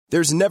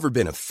There's never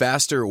been a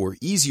faster or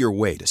easier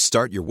way to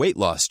start your weight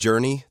loss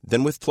journey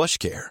than with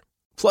PlushCare.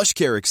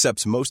 PlushCare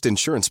accepts most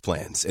insurance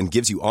plans and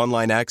gives you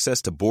online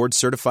access to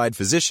board-certified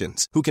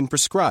physicians who can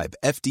prescribe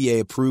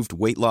FDA-approved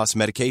weight loss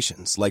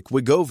medications like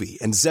Wegovy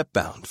and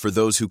Zepbound for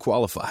those who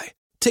qualify.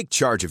 Take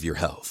charge of your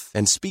health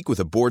and speak with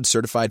a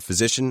board-certified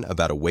physician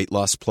about a weight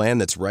loss plan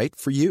that's right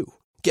for you.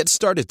 Get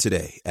started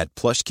today at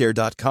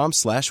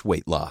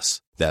plushcare.com/weight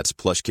loss. That's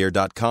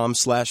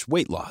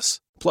plushcare.com/weight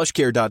loss.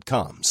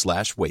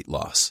 plushcare.com/weight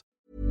loss.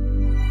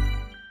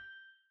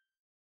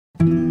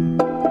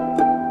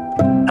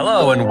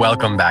 Hello and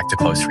welcome back to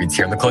Close Reads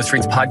here on the Close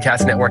Reads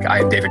Podcast Network. I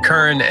am David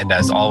Kern, and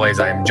as always,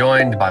 I am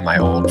joined by my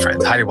old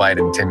friends Heidi White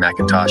and Tim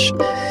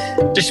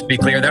McIntosh. Just to be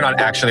clear, they're not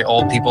actually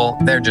old people.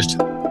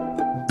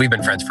 We've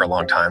been friends for a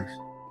long time.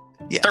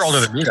 Yes. They're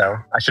older than me, though.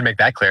 I should make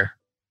that clear.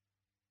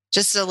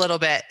 Just a little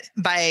bit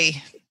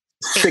by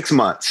 6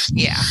 months.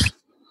 Yeah.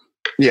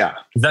 Yeah.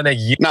 Does that make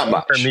you not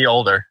much or me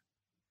older?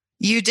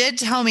 You did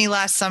tell me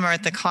last summer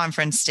at the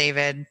conference,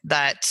 David,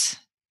 that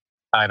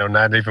I do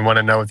not even want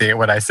to know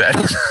what I said.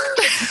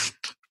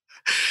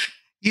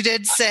 You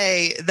did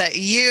say that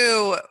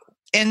you,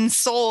 in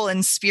soul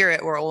and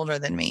spirit, were older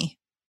than me.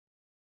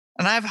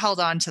 And I've held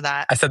on to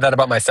that. I said that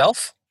about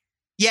myself?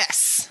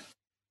 Yes.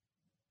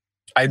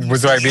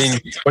 Was I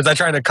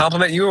trying to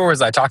compliment you, or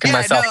was I talking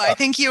myself No, up? I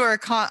think you were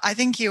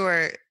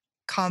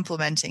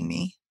complimenting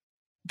me.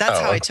 That's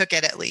how I took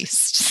it, at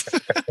least.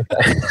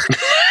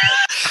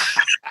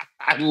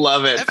 I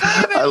love it. If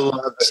I love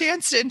have a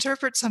chance to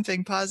interpret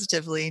something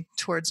positively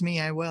towards me,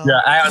 I will. Yeah,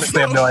 I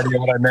honestly have no idea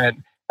what I meant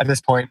at this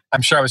point.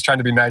 I'm sure I was trying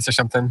to be nice or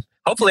something.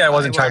 Hopefully I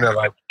wasn't trying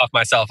to puff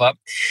myself up.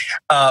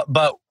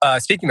 But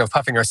speaking of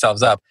puffing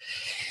ourselves up,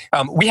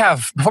 we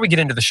have, before we get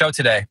into the show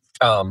today,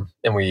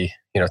 and we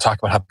talk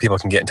about how people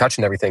can get in touch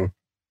and everything,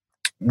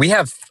 we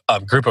have a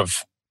group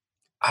of,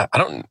 I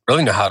don't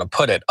really know how to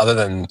put it other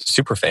than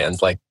super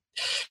fans. Like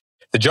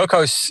the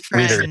Jocos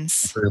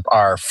readers group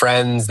are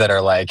friends that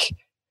are like,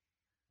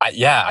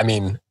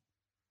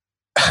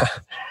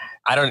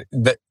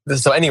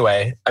 so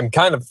anyway, I'm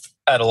kind of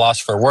at a loss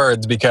for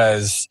words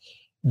because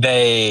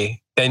they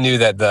knew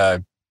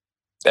that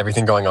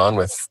everything going on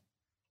with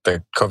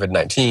the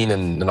COVID-19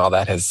 and all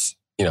that has,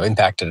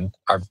 impacted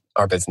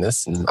our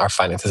business and our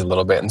finances a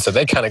little bit. And so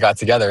they kind of got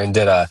together and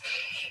they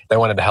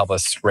wanted to help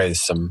us raise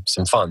some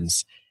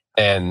funds.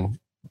 And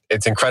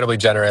it's incredibly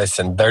generous,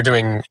 and they're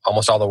doing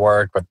almost all the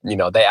work, but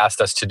they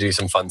asked us to do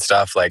some fun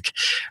stuff. Like,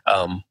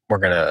 we're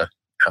going to,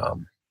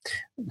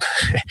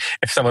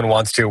 if someone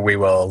wants to, we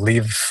will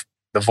leave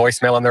the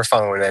voicemail on their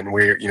phone, and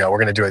we're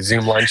going to do a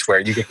Zoom lunch where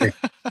a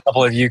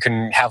couple of you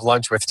can have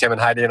lunch with Tim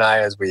and Heidi and I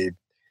as we,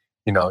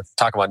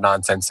 talk about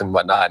nonsense and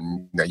whatnot.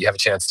 And you have a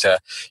chance to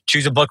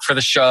choose a book for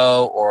the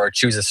show or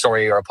choose a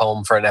story or a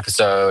poem for an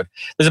episode.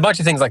 There's a bunch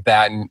of things like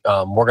that. And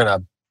we're going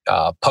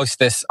to post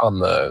this on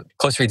the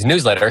Close Reads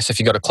newsletter. So if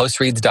you go to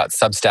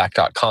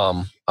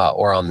closereads.substack.com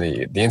or on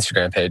the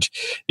Instagram page,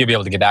 you'll be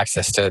able to get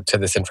access to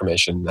this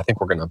information. I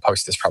think we're going to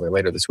post this probably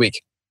later this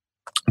week.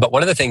 But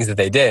one of the things that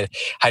they did,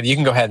 Heidi, you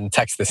can go ahead and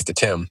text this to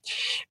Tim,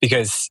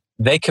 because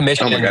they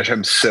commissioned... Oh my gosh,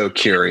 I'm so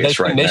curious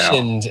right now. They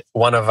commissioned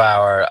one of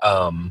our...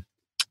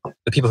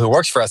 the people who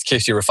works for us,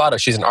 Kirsty Rufato,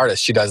 she's an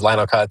artist. She does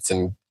lino cuts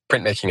and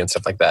printmaking and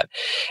stuff like that.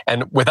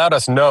 And without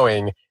us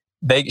knowing,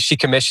 they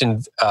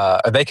commissioned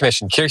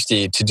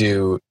Kirsty to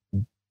do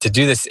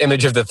this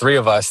image of the three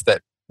of us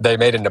that they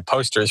made into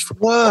posters.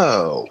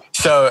 Whoa!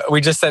 So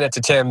we just sent it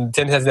to Tim.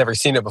 Tim has never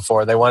seen it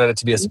before. They wanted it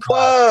to be a surprise.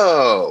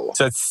 Whoa!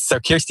 So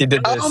Kirsty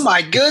did this. Oh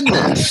my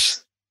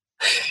goodness!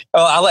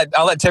 Oh,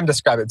 I'll let Tim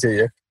describe it to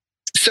you.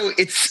 So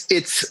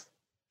it's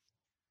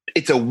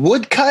a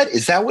woodcut.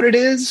 Is that what it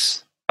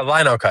is? A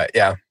lino cut,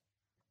 yeah.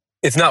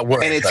 It's not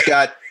wood. And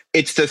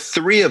it's the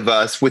three of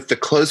us with the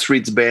Close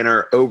Reads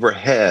banner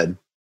overhead.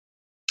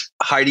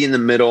 Heidi in the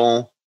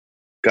middle.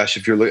 Gosh,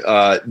 if you're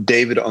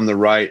David on the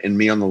right and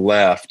me on the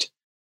left.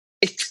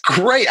 It's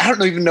great. I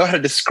don't even know how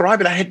to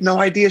describe it. I had no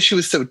idea she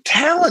was so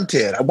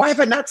talented. Why have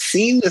I not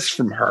seen this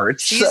from her?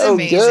 She's so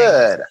amazing.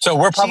 Good. So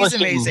we're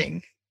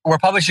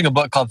publishing a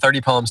book called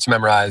 30 Poems to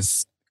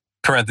Memorize,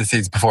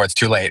 parentheses, before it's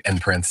too late,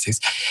 end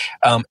parentheses.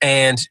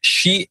 And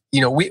she,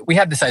 we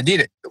had this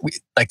idea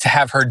to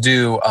have her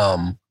do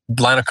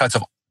lino cuts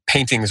of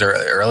paintings or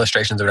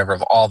illustrations or whatever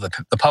of all the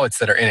poets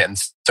that are in it. And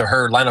so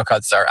her lino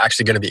cuts are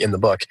actually going to be in the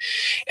book.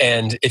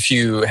 And if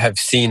you have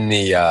seen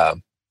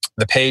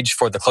the page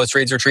for the Close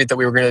Reads retreat that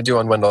we were going to do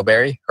on Wendell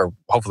Berry, or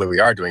hopefully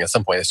we are doing at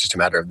some point, it's just a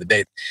matter of the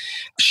date.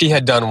 She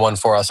had done one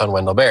for us on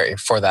Wendell Berry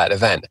for that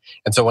event.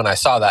 And so when I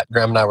saw that,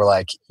 Graham and I were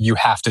like, you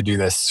have to do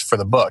this for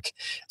the book.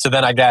 So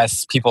then I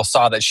guess people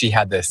saw that she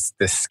had this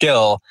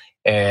skill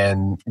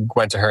and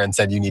went to her and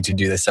said, you need to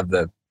do this of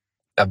the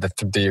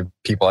three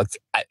people.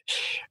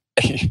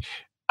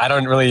 I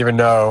don't really even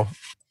know.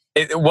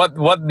 What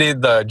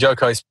the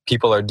Jocos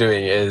people are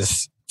doing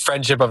is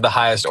friendship of the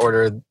highest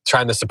order,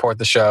 trying to support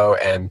the show,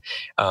 and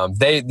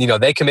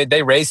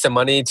they raise some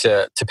money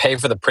to pay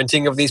for the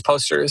printing of these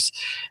posters,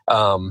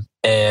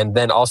 and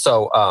then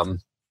also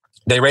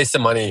they raised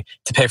some money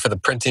to pay for the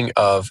printing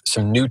of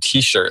some new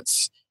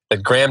T-shirts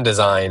that Graham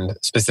designed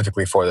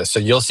specifically for this. So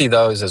you'll see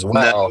those as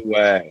well, No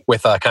way.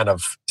 with a kind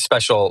of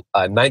special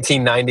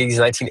 1990s,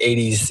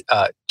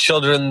 1980s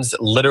children's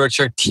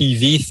literature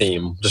TV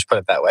theme. Just put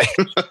it that way.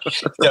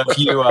 So if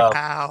you,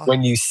 Wow.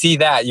 when you see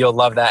that, you'll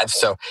love that.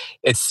 So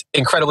it's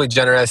incredibly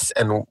generous,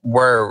 and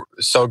we're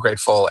so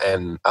grateful.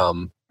 And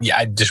yeah,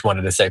 I just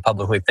wanted to say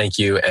publicly thank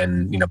you,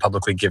 and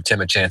publicly give Tim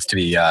a chance to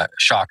be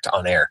shocked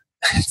on air.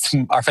 It's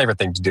our favorite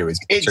thing to do.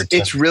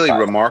 It's really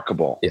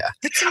remarkable. Yeah,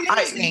 It's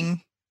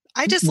amazing.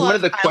 I just one love,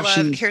 of the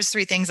questions- here's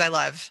 3 things I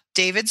love.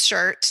 David's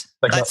shirt.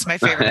 Like That's my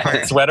favorite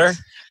part. sweater,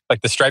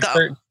 like the striped The-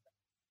 shirt.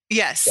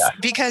 Yes, Yeah.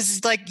 because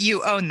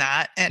you own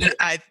that, and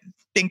I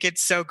think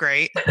it's so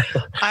great.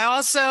 I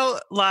also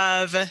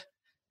love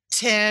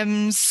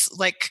Tim's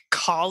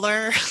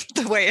collar,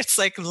 the way it's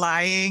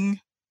lying.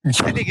 I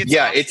think it's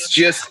awesome. It's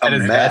just a It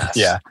is mess.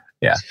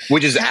 Yeah.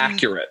 Which is And-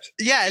 accurate.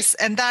 Yes,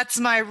 and that's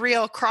my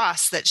real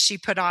cross that she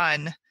put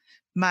on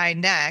my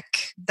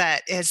neck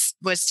that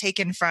was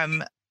taken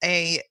from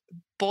a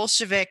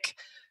Bolshevik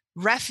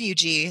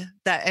refugee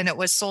and it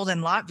was sold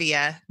in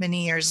Latvia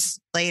many years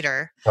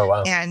later. Oh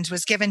wow. And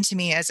was given to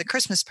me as a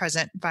Christmas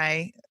present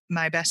by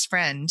my best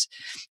friend.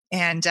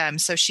 And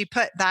so she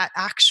put that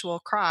actual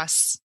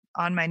cross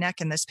on my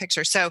neck in this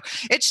picture. So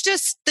it's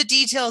just, the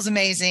detail is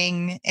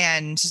amazing,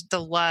 and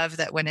the love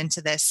that went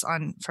into this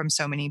from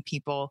so many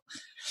people.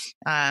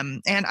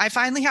 And I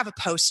finally have a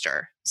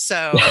poster.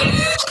 So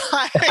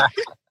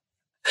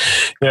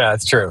Yeah,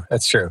 that's true.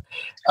 That's true.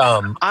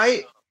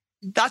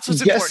 that's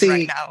what's Jesse- important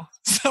right now.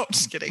 So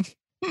just kidding.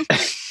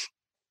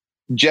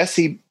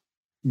 Jesse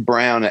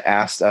Brown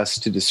asked us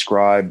to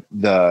describe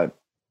the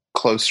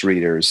close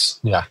readers.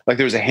 Yeah.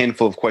 There was a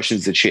handful of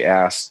questions that she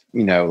asked,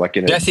 in a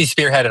Jesse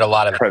spearheaded a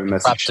lot of private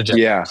props message. to Jesse.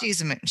 Yeah.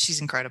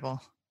 She's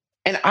incredible.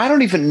 And I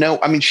don't even know.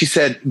 I mean, she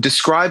said,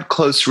 describe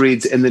close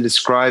reads and then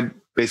describe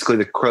basically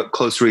the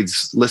close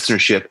reads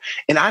listenership.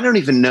 And I don't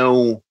even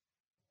know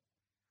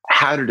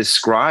how to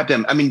describe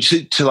them. I mean,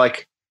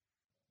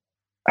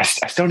 I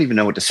still don't even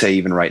know what to say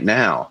even right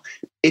now.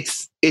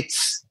 It's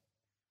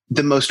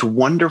the most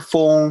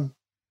wonderful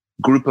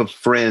group of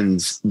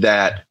friends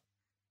that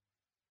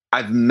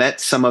I've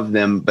met some of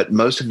them, but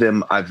most of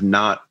them I've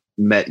not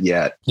met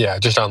yet. Yeah,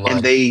 just online.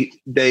 And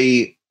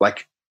they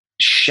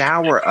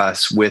shower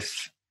us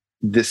with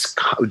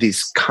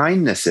these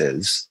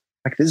kindnesses.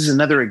 This is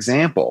another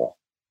example.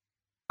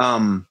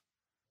 And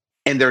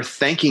they're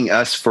thanking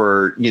us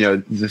for,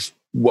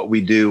 what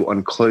we do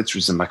on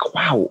Clothesers. I'm like,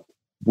 wow,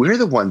 we're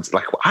the ones,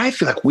 I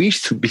feel like we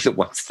should be the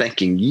ones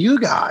thanking you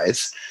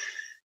guys.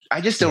 I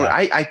just don't,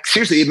 I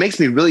seriously, it makes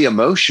me really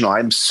emotional.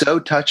 I'm so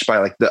touched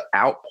by the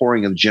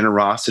outpouring of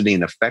generosity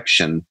and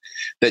affection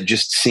that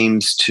just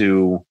seems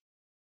to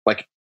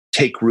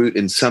take root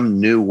in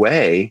some new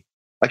way,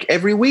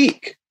 every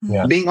week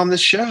being on this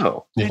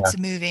show. Yeah. It's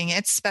moving.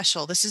 It's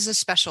special. This is a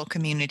special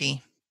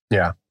community.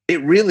 Yeah.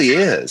 It really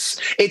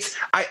is. It's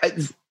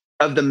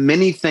of the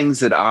many things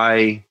that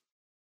I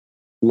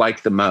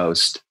like the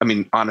most. I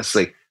mean,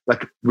 honestly,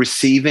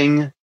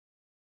 receiving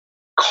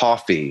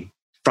coffee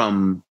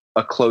from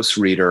a close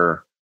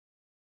reader,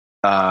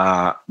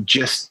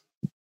 just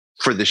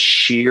for the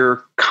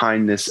sheer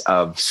kindness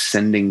of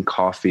sending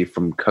coffee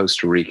from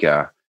Costa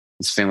Rica.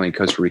 His family in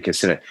Costa Rica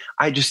sent it.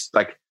 I just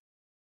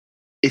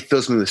it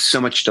fills me with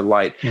so much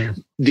delight. Yeah.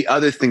 The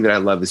other thing that I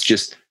love is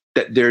just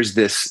that there's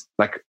this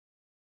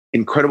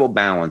incredible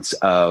balance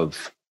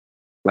of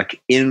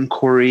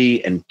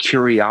inquiry and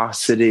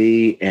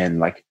curiosity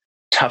and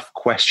tough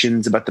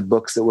questions about the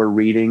books that we're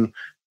reading,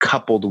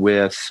 coupled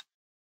with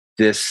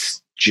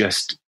this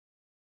just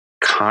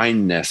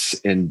kindness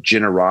and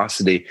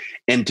generosity.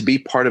 And to be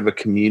part of a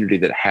community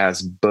that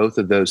has both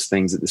of those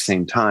things at the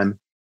same time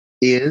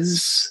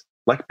is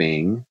like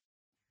being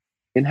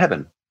in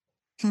heaven.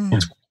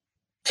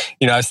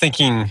 I was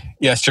thinking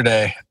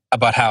yesterday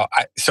about how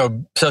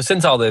so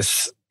since all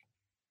this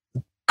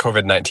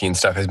COVID-19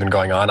 stuff has been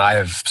going on, I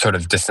have sort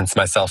of distanced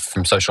myself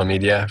from social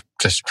media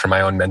just for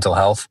my own mental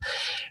health.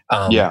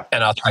 And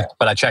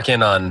I check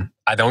in on,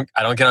 I don't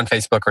get on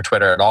Facebook or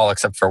Twitter at all,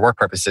 except for work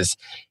purposes.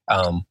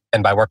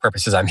 And by work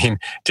purposes, I mean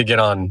to get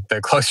on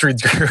the Close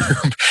Reads group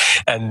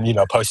and,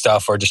 post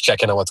stuff or just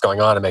check in on what's going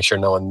on and make sure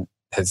no one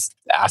has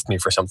asked me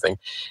for something.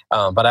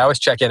 But I always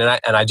check in,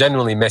 and I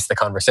genuinely miss the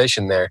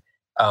conversation there.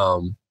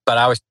 But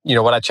I was,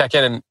 when I check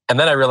in and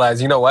then I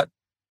realize, you know what?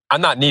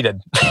 I'm not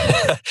needed.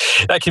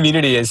 That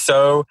community is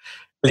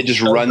it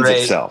just runs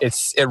great. itself.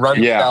 It runs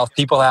itself.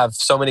 People have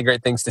so many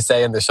great things to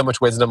say, and there's so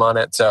much wisdom on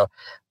it. So,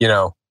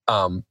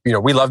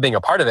 we love being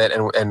a part of it,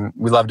 and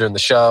we love doing the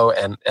show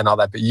and all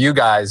that. But you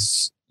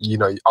guys,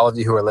 all of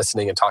you who are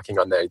listening and talking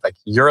on there,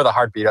 you're the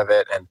heartbeat of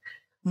it. And,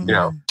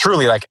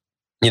 truly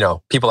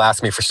people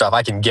ask me for stuff.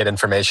 I can get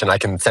information. I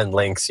can send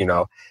links,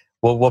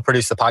 we'll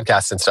produce the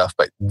podcast and stuff,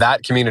 but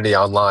that community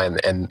online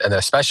and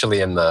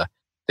especially in the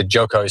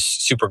Joko's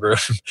super group,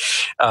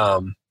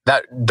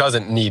 that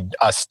doesn't need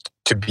us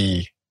to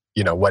be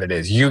what it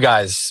is. You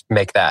guys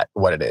make that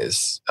what it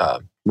is,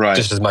 Right.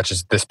 just as much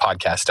as this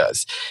podcast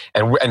does.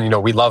 And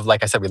we love,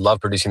 like I said, we love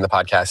producing the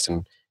podcast,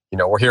 and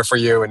we're here for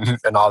you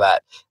and all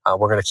that.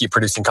 We're going to keep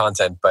producing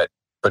content, but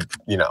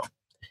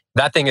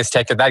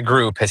that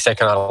group has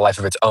taken on a life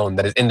of its own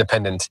that is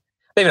independent,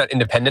 maybe not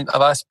independent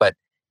of us, but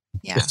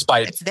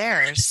despite it's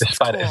theirs.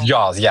 Despite it's cool.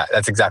 y'all's, yeah,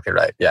 that's exactly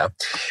right. Yeah,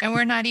 and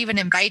we're not even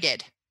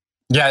invited.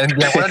 Yeah,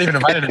 we're not even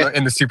invited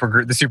in the super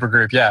group. The super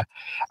group, yeah.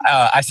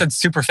 I said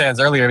super fans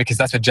earlier because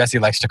that's what Jessie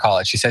likes to call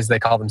it. She says they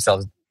call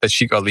themselves,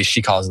 at least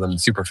she calls them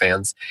super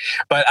fans.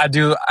 But I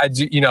do.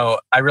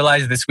 I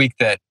realized this week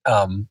that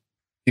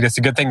it's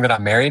a good thing that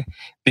I'm married,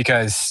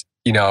 because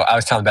I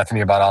was telling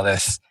Bethany about all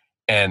this,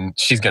 and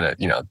she's gonna,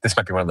 this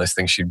might be one of those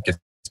things she gets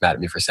mad at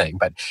me for saying,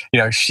 but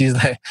she's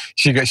like,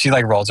 she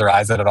like rolls her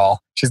eyes at it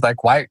all. She's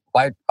like, why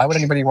would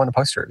anybody want to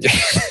post her?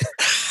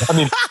 I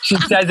mean, she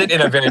says it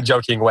in a very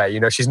joking way.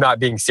 She's not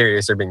being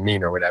serious or being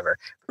mean or whatever.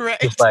 Right.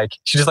 It's like,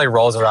 she just like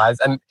rolls her eyes.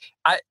 And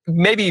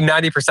maybe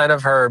 90%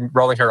 of her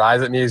rolling her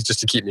eyes at me is just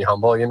to keep me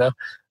humble,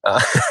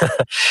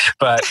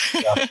 But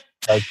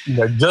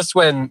just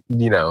when,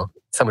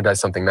 someone does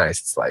something nice,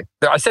 it's like,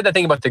 I said that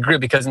thing about the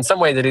group because in some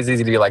ways it is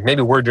easy to be like,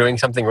 maybe we're doing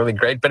something really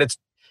great, but it's,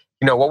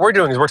 what we're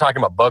doing is we're talking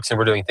about books and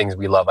we're doing things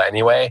we love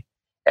anyway.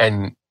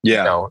 And,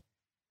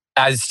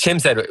 as Tim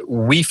said,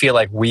 we feel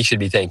like we should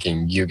be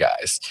thanking you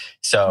guys.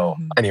 So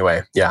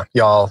anyway, yeah,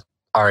 y'all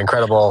are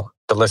incredible.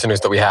 The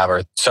listeners that we have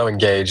are so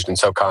engaged and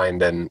so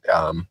kind, and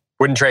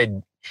wouldn't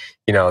trade,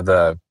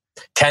 the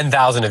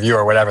 10,000 of you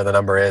or whatever the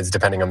number is,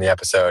 depending on the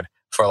episode,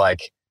 for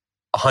like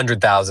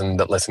 100,000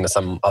 that listen to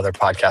some other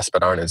podcast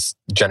but aren't as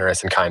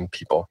generous and kind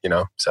people,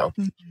 So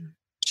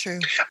True.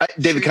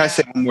 David, can I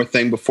say one more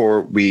thing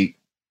before we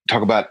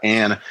talk about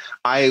Anne?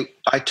 I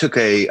took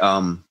a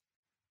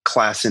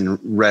class in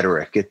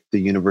rhetoric at the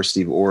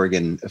University of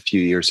Oregon a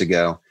few years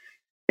ago.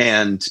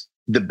 And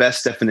the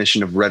best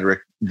definition of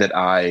rhetoric that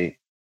I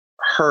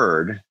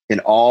heard in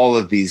all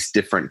of these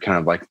different kind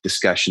of like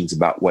discussions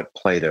about what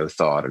Plato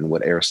thought and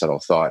what Aristotle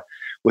thought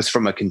was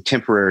from a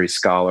contemporary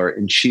scholar.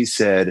 And she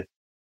said,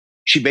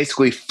 she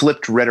basically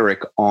flipped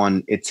rhetoric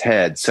on its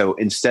head. So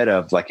instead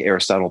of like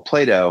Aristotle,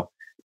 Plato,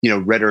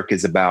 rhetoric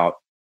is about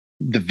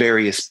the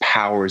various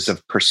powers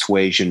of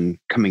persuasion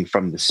coming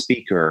from the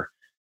speaker.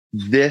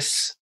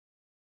 This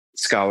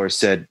scholar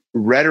said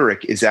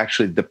rhetoric is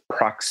actually the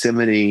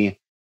proximity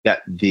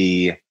that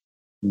the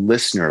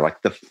listener,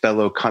 like the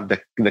fellow,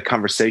 the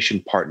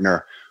conversation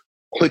partner,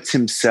 puts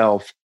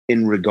himself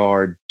in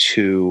regard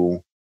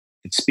to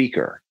the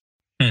speaker.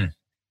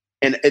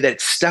 And that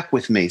stuck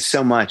with me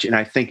so much. And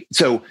I think,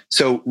 so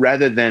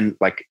rather than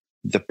like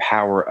the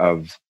power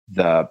of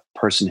the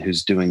person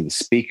who's doing the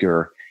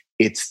speaker,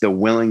 it's the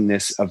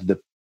willingness of the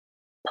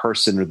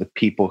person or the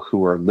people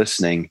who are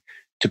listening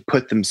to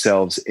put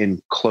themselves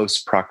in close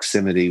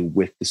proximity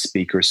with the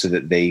speaker so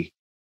that they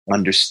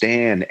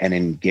understand and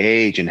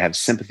engage and have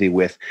sympathy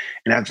with.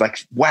 And I was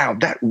like, wow,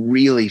 that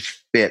really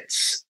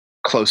fits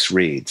close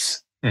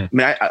reads. I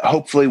mean,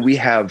 hopefully we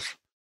have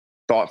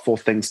thoughtful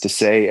things to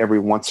say every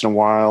once in a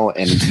while,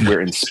 and we're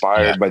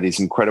inspired by these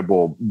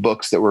incredible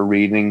books that we're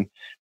reading.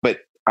 But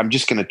I'm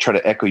just going to try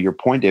to echo your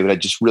point, David. I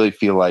just really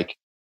feel like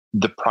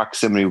the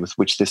proximity with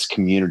which this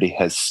community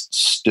has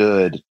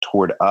stood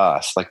toward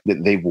us, like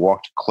that they've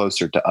walked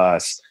closer to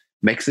us,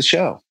 makes the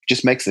show.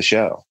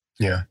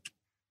 Yeah.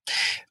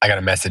 I got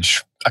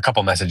a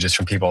couple messages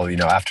from people,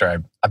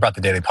 after I brought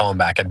the daily poem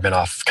back. I'd been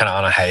off kind of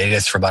on a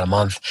hiatus for about a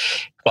month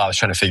while I was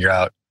trying to figure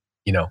out,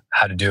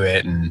 how to do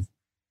it and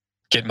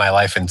get my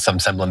life in some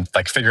semblance,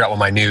 like figure out what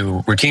my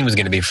new routine was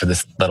going to be for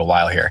this little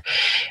while here.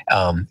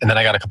 And then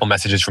I got a couple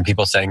messages from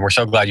people saying, we're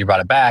so glad you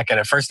brought it back. And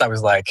at first I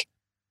was like,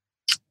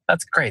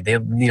 that's great. They,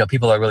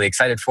 people are really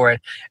excited for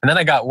it. And then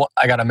I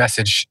got a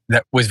message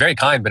that was very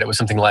kind, but it was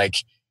something like,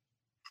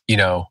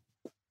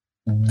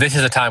 this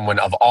is a time when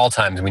of all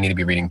times we need to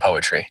be reading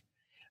poetry.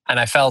 And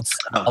I felt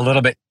a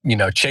little bit,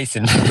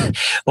 chastened,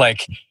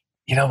 like,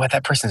 what,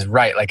 that person's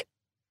right. Like,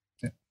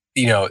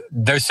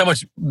 there's so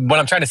much, what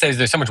I'm trying to say is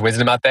there's so much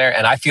wisdom out there.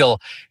 And I feel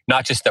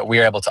not just that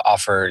we're able to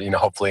offer,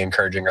 hopefully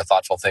encouraging or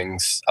thoughtful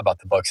things about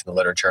the books and the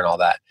literature and all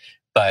that,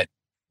 but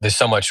there's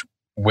so much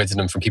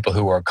wisdom from people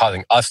who are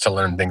causing us to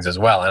learn things as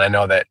well. And I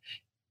know that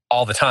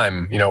all the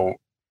time,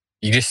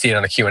 you just see it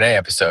on a Q&A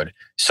episode.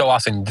 So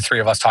often the three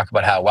of us talk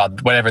about how, wow,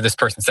 whatever this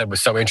person said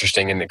was so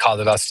interesting, and it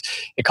caused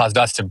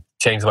us to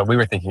change what we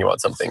were thinking about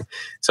something.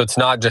 So it's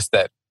not just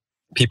that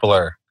people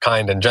are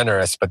kind and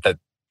generous, but that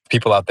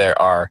people out there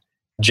are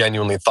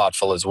genuinely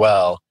thoughtful as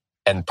well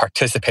and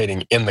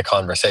participating in the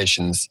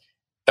conversations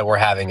that we're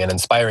having and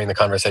inspiring the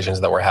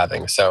conversations that we're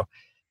having. So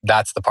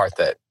that's the part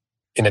that,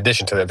 in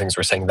addition to the things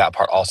we're saying, that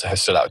part also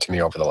has stood out to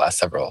me over the last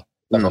several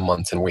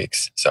months and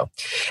weeks. So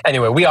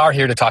anyway, we are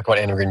here to talk about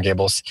Anne of Green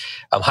Gables.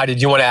 Heidi,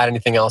 do you want to add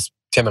anything else?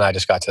 Tim and I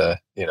just got to,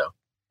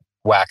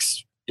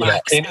 wax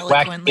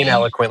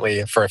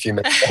ineloquently for a few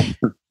minutes.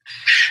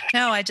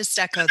 No, I just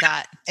echo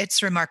that.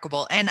 It's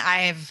remarkable. And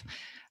I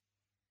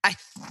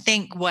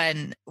think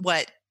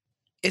what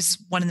is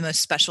one of the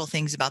most special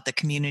things about the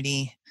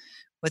community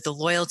with the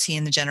loyalty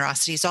and the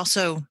generosity is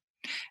also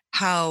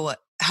how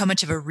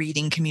much of a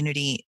reading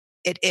community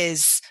it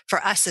is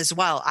for us as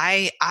well.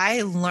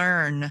 I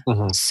learn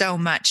so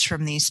much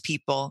from these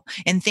people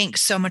and think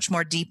so much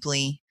more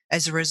deeply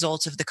as a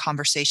result of the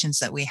conversations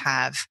that we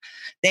have.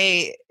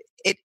 It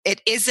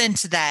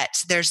isn't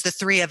that there's the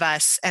three of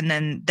us and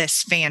then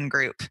this fan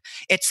group.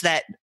 It's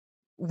that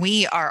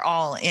we are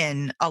all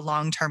in a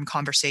long-term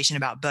conversation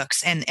about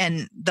books.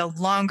 And the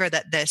longer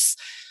that this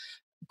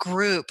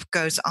group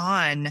goes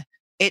on,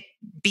 it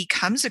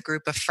becomes a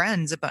group of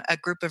friends, a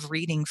group of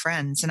reading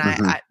friends. And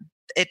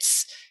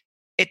it's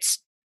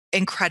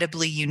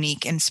incredibly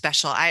unique and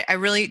special. I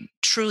really,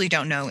 truly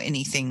don't know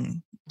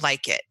anything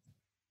like it.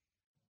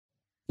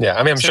 Yeah,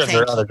 I mean, I'm sure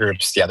there are other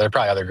groups. Yeah, there are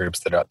probably other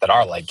groups that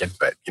are like it,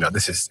 but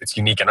it's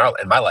unique in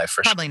my life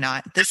for probably sure.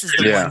 Not. This is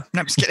the one.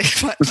 No, I'm just kidding.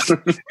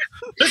 Listen,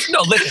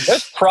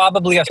 there's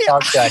probably a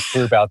Star Trek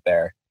group out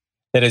there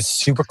that is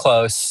super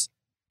close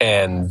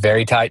and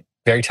very tight,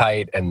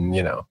 and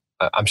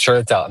I'm sure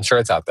it's out. I'm sure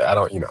it's out there.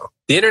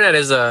 The internet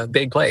is a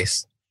big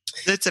place.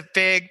 It's a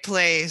big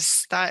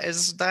place. That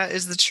is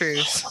the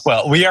truth.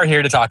 Well, we are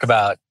here to talk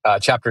about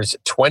chapters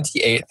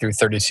 28 through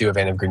 32 of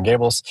Anne of Green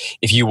Gables.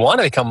 If you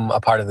want to become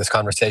a part of this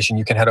conversation,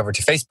 you can head over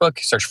to Facebook,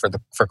 search for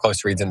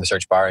Close Reads in the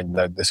search bar, and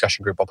the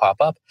discussion group will pop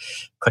up.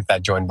 Click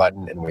that join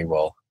button, and we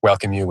will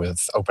welcome you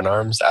with open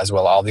arms, as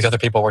will all these other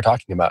people we're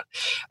talking about.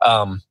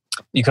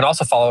 You can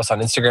also follow us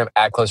on Instagram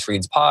at Close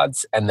Reads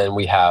Pods, and then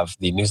we have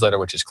the newsletter,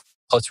 which is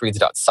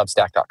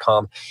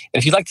closereads.substack.com. And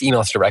if you'd like to email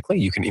us directly,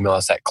 you can email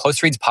us at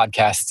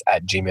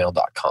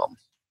closereadspodcasts@gmail.com.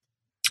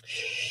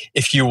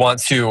 If you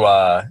want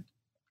to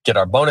get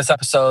our bonus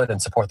episode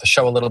and support the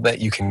show a little bit,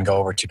 you can go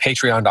over to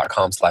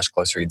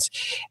patreon.com/closereads.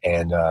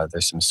 And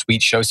there's some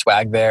sweet show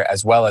swag there,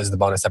 as well as the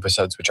bonus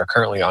episodes, which are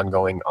currently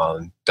ongoing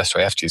on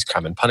Dostoevsky's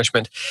Crime and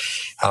Punishment.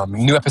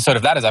 New episode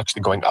of that is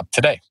actually going up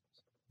today.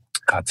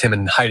 Tim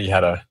and Heidi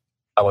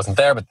I wasn't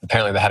there, but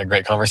apparently they had a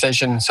great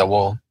conversation.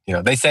 So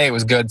they say it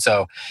was good.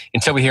 So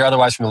until we hear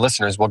otherwise from the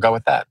listeners, we'll go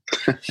with that.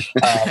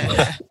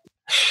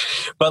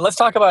 But let's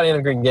talk about Anne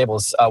of Green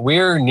Gables.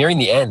 We're nearing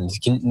the end.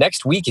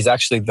 Next week is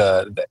actually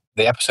the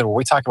episode where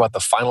we talk about the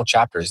final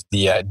chapters,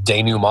 the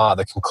denouement,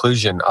 the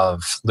conclusion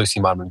of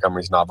Lucy Maud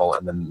Montgomery's novel.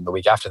 And then the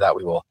week after that,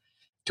 we will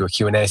do a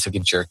Q&A. So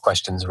get your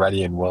questions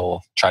ready and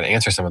we'll try to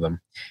answer some of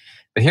them.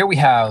 But here we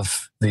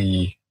have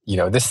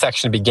this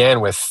section began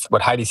with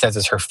what Heidi says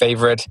is her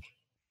favorite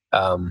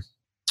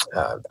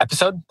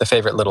episode, the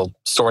favorite little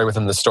story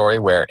within the story,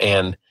 where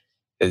Anne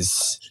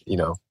is,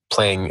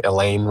 playing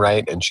Elaine,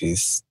 right? And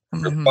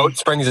her boat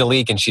springs a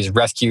leak and she's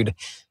rescued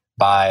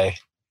by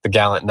the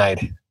gallant knight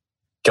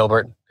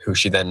Gilbert, who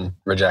she then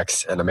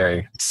rejects, and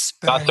a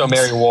not so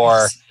merry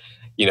war,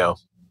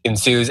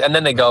 ensues. And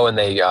then they go and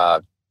they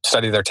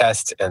study their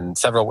test, and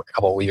a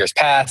couple of years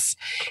pass,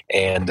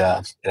 and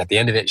at the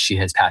end of it, she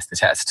has passed the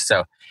test.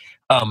 So,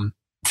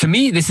 to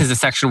me, this is a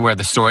section where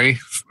the story,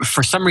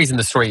 for some reason,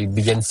 the story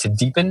begins to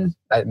deepen.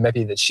 It might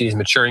be that she's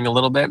maturing a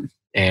little bit,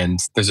 and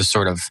there's a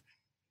sort of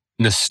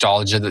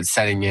nostalgia that's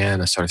setting in,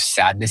 a sort of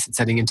sadness that's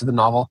setting into the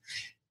novel.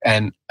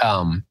 And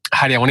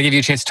Heidi, I want to give you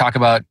a chance to talk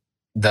about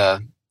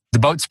the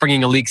boat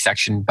springing a leak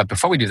section. But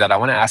before we do that, I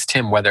want to ask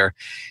Tim whether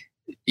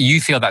you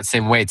feel that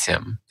same way,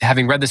 Tim.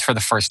 Having read this for the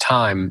first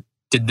time,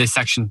 did this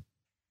section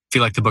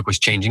feel like the book was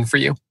changing for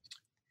you?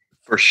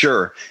 For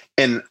sure.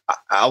 And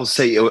I'll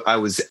say I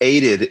was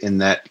aided in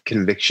that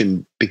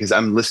conviction because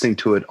I'm listening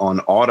to it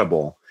on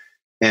Audible,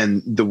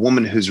 and the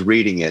woman who's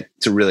reading it,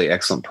 it's a really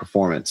excellent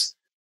performance.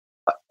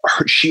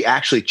 She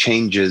actually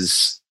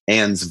changes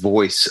Anne's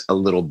voice a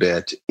little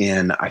bit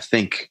in, I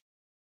think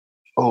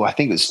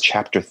it was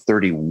chapter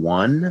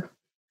 31.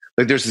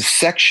 Like there's a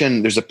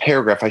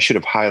paragraph, I should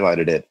have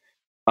highlighted it,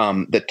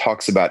 that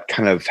talks about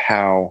kind of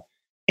how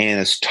Anne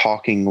is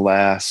talking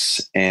less,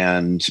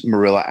 and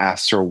Marilla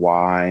asks her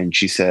why, and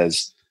she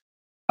says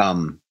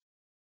that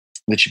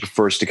she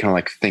prefers to kind of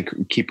like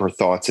keep her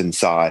thoughts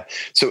inside.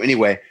 So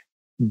anyway,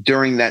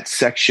 during that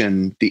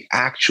section, the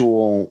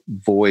actual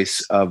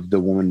voice of the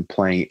woman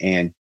playing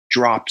Anne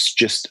drops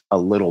just a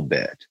little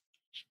bit.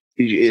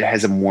 It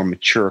has a more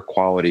mature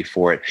quality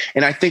for it.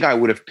 And I think I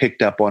would have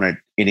picked up on it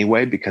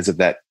anyway because of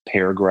that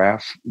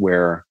paragraph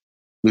where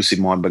Lucy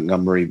Maud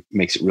Montgomery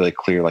makes it really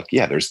clear, like,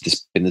 yeah, there's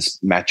been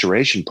this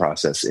maturation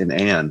process in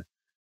Anne.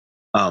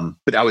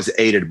 But I was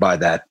aided by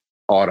that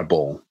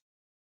audible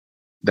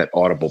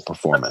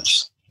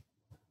performance.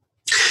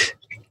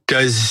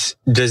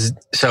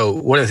 So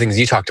one of the things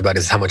you talked about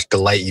is how much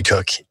delight you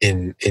took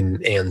in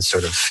Anne's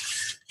sort of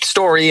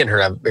story and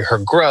her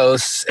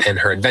growth and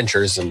her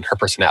adventures and her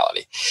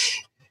personality.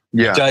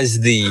 Yeah. Does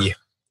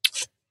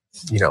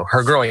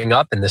her growing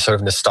up and this sort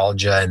of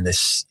nostalgia and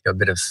this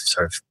bit of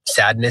sort of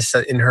sadness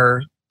in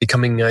her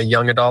becoming a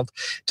young adult,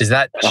 does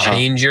that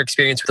change your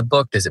experience with the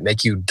book? Does it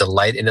make you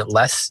delight in it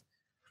less?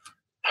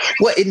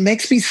 Well, it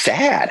makes me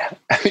sad.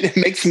 I mean, it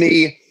makes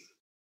me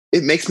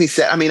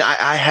sad. I mean,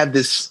 I had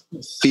this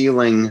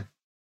feeling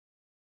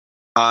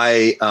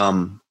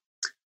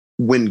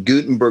when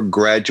Gutenberg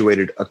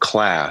graduated a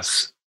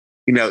class,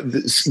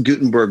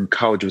 Gutenberg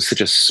College was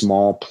such a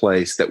small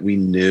place that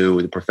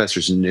the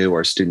professors knew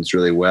our students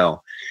really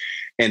well.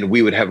 And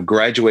we would have a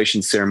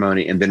graduation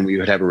ceremony and then we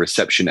would have a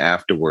reception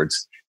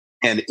afterwards.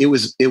 And it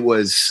was,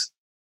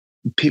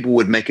 people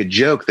would make a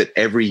joke that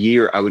every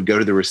year I would go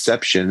to the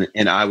reception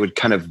and I would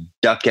kind of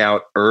duck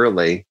out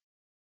early.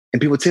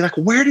 And people would say, like,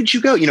 where did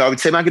you go? I would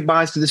say my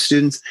goodbyes to the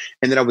students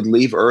and then I would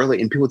leave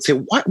early. And people would say,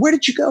 what? Where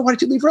did you go? Why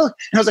did you leave early?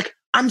 And I was like,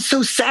 I'm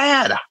so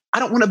sad. I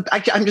don't want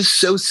to, I'm just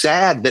so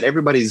sad that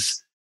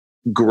everybody's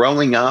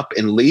growing up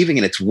and leaving.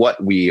 And it's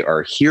what we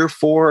are here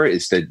for,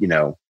 is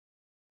to,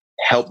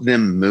 help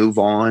them move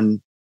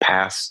on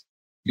past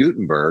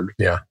Gutenberg.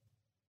 Yeah.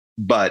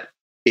 But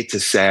it's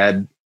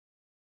a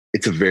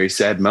very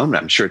sad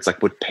moment. I'm sure it's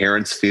like what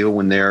parents feel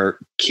when their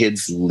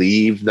kids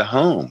leave the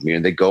home.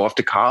 They go off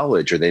to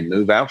college or they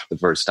move out for the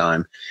first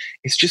time.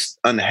 It's just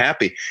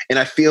unhappy. And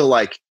I feel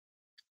like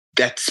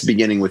that's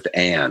beginning with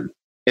Anne,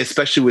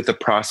 especially with the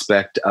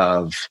prospect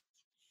of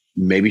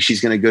maybe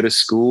she's going to go to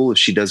school if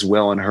she does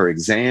well on her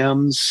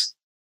exams.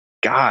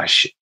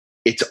 Gosh,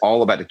 it's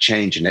all about a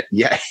change. And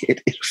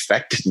it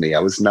affected me. I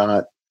was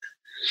sad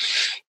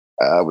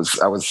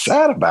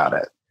about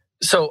it.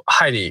 So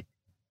Heidi,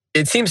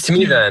 it seems to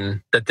me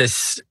then that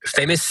this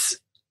famous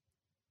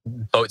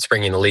boat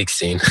springing a leak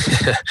scene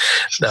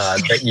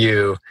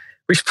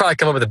we should probably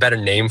come up with a better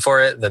name for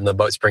it than the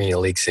boat springing a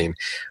leak scene.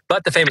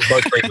 But the famous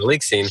boat springing a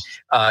leak scene,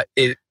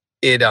 it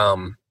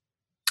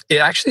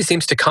actually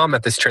seems to come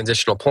at this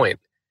transitional point.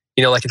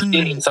 Like it's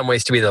in some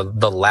ways to be the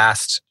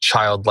last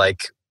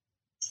childlike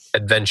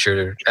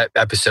adventure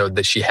episode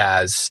that she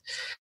has,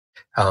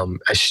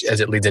 as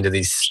it leads into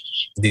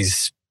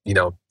these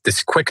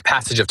this quick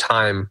passage of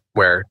time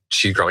where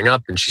she's growing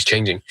up and she's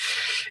changing.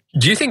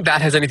 Do you think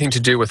that has anything to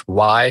do with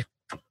why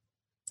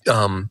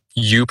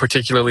you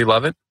particularly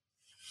love it?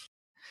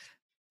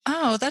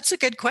 Oh, that's a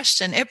good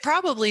question. It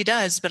probably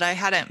does, but I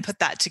hadn't put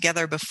that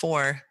together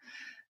before.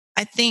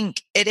 I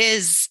think it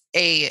is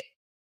a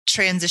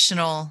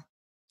transitional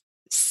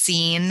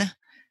scene.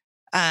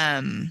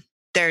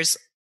 There's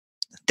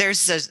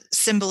a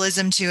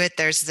symbolism to it.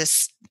 There's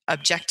this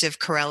objective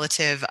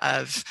correlative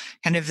of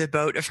kind of the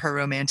boat of her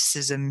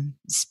romanticism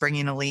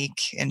springing a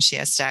leak, and she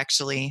has to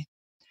actually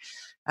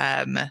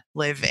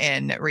live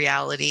in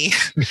reality.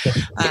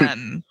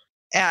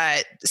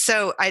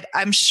 So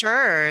I'm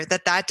sure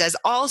that does.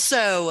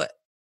 Also,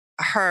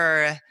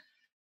 her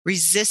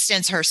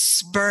resistance, her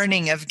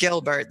spurning of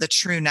Gilbert, the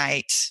true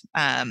knight,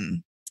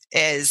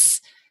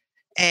 is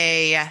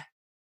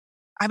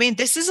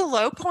this is a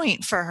low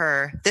point for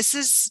her. This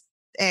is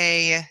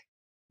a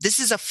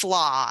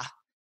flaw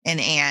in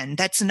Anne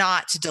that's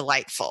not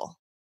delightful.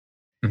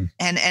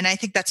 And I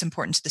think that's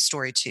important to the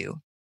story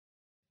too.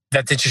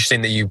 That's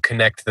interesting that you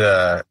connect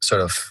the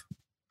sort of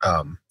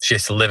she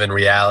has to live in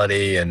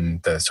reality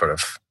and the sort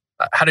of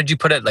how did you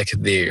put it? Like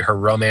her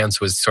romance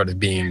was sort of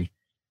being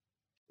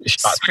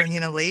shot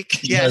springing a leak.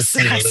 Yes.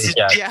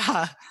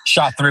 Yeah.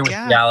 Shot through with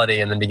reality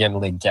and then began to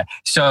leak. Yeah.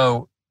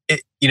 So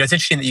it's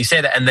interesting that you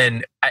say that. And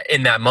then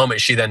in that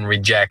moment, she then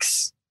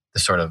rejects the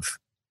sort of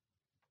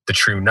the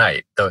true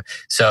knight.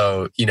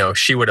 So,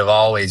 she would have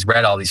always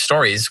read all these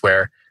stories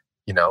where,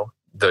 you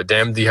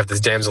have this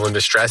damsel in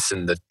distress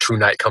and the true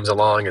knight comes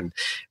along and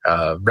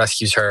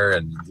rescues her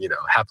and,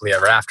 happily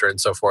ever after and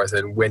so forth.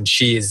 And when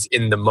she is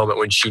in the moment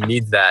when she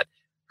needs that,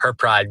 her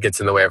pride gets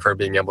in the way of her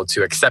being able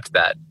to accept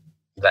that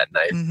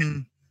night. Mm-hmm.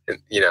 And,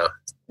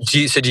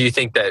 do you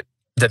think that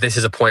this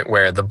is a point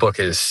where the book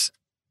is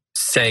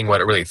saying what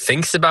it really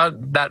thinks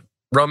about that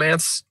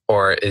romance?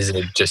 Or is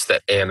it just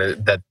that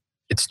that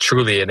it's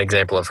truly an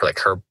example of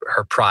her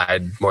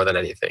pride more than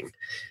anything?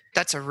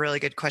 That's a really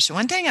good question.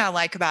 One thing I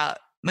like about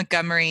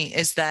Montgomery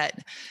is that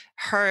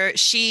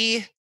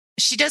she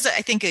does,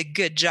 I think, a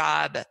good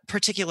job,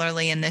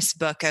 particularly in this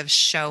book, of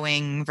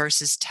showing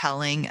versus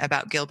telling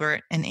about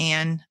Gilbert and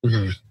Anne.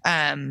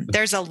 Mm-hmm.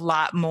 There's a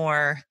lot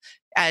more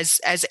as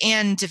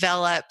Anne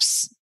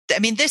develops.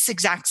 This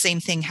exact same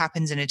thing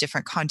happens in a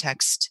different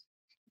context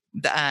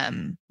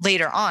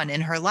later on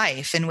in her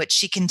life, in which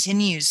she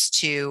continues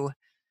to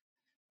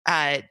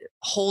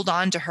hold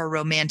on to her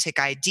romantic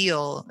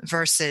ideal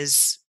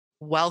versus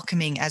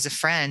welcoming as a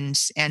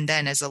friend and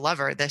then as a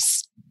lover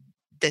this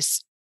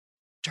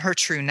her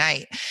true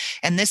knight.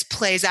 And this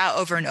plays out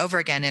over and over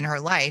again in her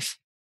life.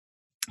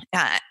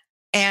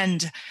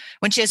 And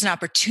when she has an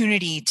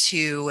opportunity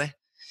to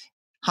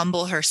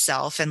humble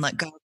herself and let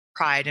go of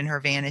pride and her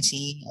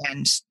vanity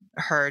and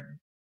her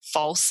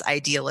false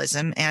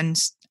idealism and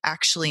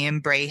actually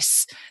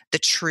embrace the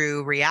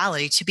true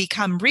reality to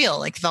become real,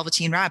 like the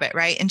Velveteen Rabbit,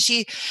 right? And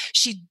she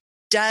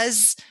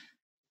does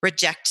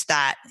reject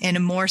that in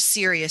a more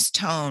serious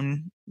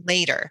tone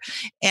later.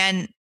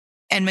 And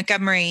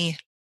Montgomery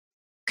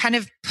kind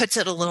of puts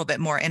it a little bit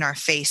more in our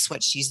face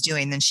what she's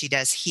doing than she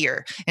does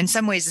here. In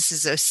some ways, this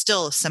is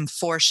still some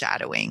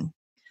foreshadowing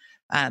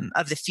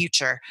of the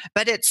future,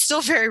 but it's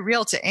still very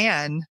real to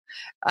Anne.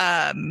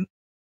 And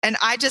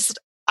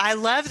I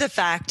love the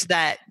fact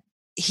that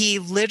he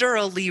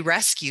literally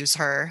rescues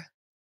her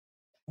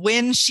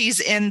when she's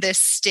in this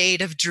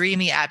state of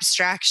dreamy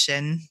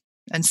abstraction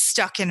and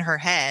stuck in her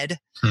head,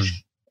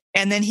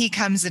 and then he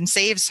comes and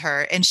saves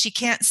her, and she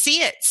can't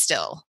see it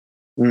still.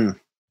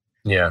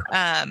 Yeah.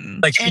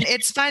 And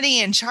it's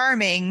funny and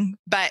charming,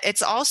 but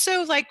it's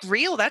also like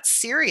real. That's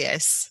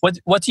serious.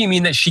 What do you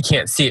mean that she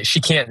can't see it? She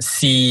can't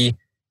see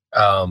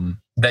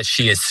that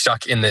she is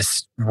stuck in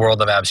this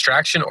world of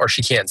abstraction, or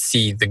she can't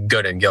see the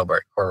good in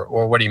Gilbert,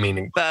 or what do you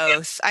mean?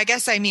 Both. I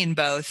guess I mean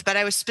both, but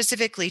I was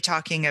specifically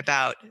talking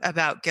about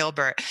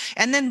Gilbert.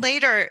 And then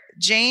later,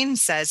 Jane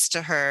says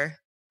to her,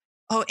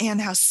 "Oh, Anne,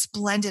 how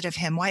splendid of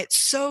him. Why, it's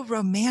so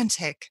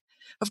romantic.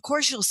 Of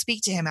course you'll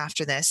speak to him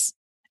after this."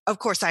 "Of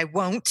course I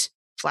won't,"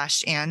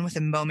 flashed Anne with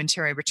a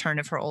momentary return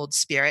of her old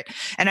spirit.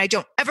 "And I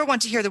don't ever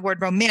want to hear the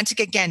word romantic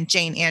again,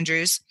 Jane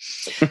Andrews."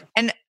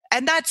 and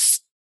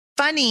that's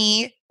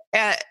funny.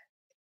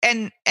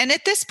 And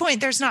at this point,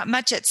 there's not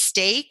much at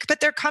stake, but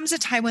there comes a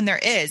time when there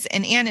is.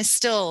 And Anne is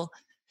still,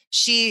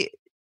 she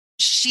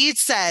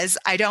says,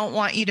 "I don't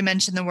want you to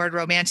mention the word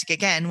romantic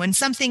again," when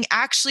something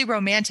actually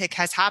romantic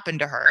has happened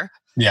to her.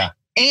 Yeah.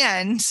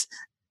 And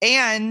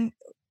Anne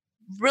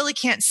really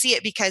can't see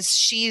it because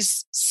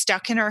she's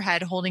stuck in her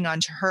head holding on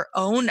to her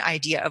own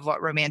idea of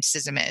what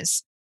romanticism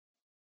is.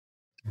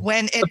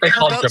 When her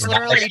boat's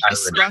literally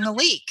just sprung a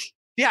leak.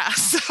 Yeah.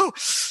 So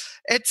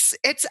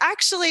it's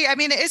actually, I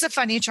mean, it is a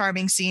funny,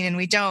 charming scene, and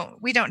we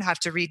don't have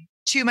to read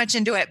too much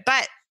into it,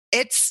 but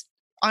it's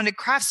on a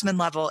craftsman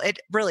level, it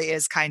really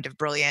is kind of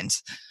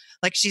brilliant.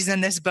 Like, she's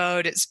in this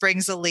boat, it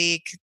springs a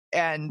leak,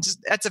 and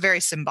that's a very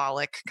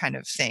symbolic kind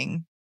of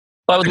thing.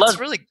 Well, it's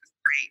really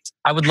great.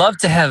 I would love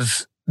to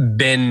have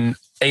been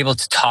able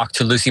to talk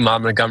to Lucy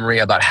Montgomery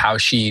about how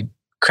she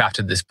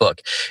crafted this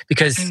book,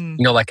 because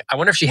like, I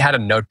wonder if she had a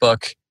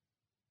notebook.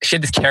 She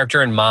had this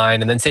character in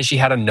mind, and then say she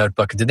had a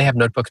notebook. Did they have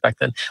notebooks back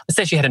then? Let's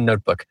say she had a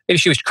notebook. Maybe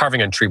she was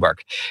carving on tree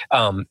bark,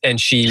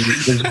 and she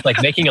was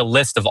like making a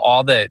list of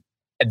all the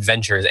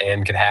adventures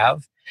Anne could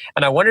have.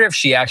 And I wonder if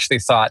she actually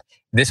thought,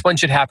 this one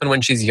should happen when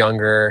she's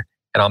younger,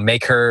 and I'll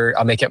make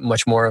it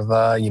much more of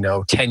a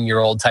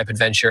 10-year-old type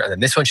adventure, and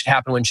then this one should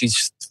happen when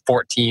she's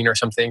 14 or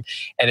something,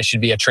 and it should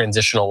be a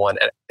transitional one.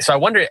 And so I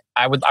wonder,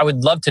 I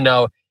would love to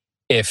know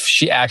if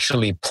she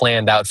actually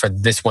planned out for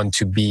this one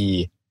to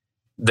be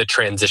the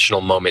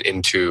transitional moment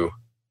into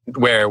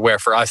where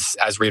for us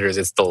as readers,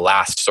 it's the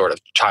last sort of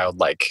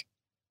childlike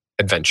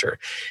adventure,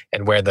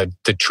 and where the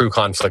true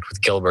conflict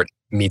with Gilbert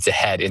meets a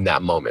head in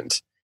that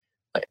moment.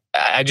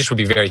 I just would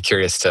be very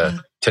curious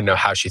to know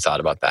how she thought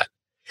about that.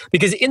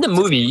 Because in the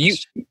movie,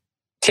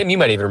 Tim, you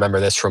might even remember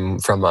this from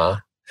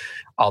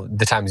all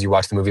the times you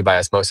watched the movie by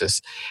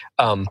osmosis.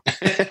 In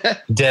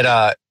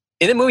the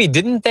movie,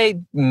 didn't they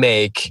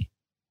make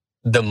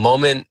the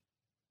moment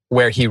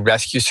where he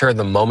rescues her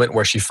the moment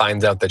where she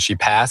finds out that she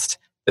passed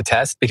the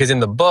test? Because in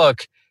the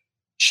book,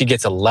 she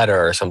gets a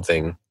letter or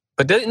something.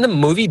 But in the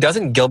movie,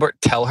 doesn't Gilbert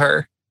tell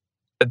her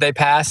that they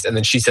passed? And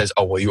then she says,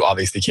 "Oh, well, you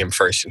obviously came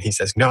first." And he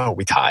says, "No,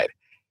 we tied."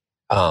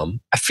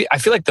 I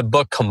feel like the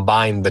book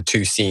combined the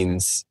two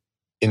scenes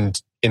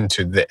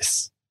into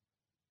this.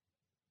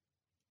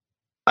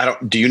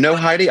 Do you know,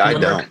 Heidi? I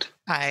don't.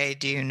 I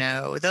do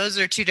know. Those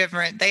are two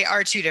different. They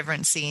are two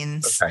different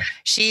scenes. Okay.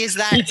 She's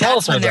that. He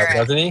tells her that,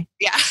 doesn't he?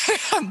 Yeah.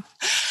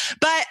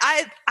 But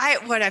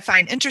what I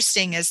find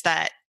interesting is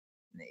that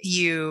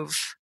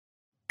you've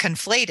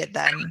conflated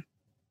them.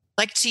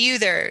 Like, to you,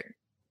 they're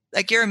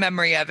like, your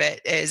memory of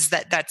it is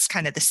that's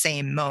kind of the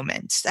same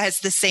moment. It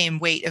has the same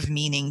weight of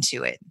meaning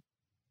to it,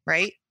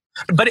 right?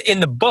 But in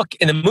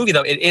the movie,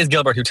 though, it is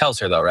Gilbert who tells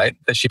her, though, right?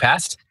 That she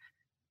passed?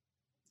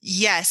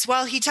 Yes.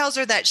 Well, he tells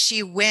her that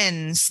she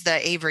wins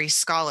the Avery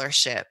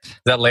Scholarship. Is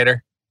that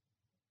later?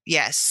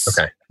 Yes.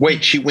 Okay.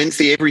 Wait, she wins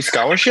the Avery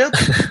Scholarship?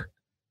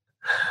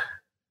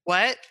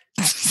 What?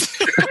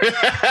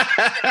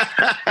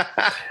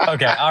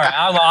 Okay. All right.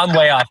 I'm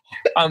way off.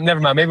 Never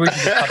mind. Maybe we can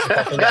just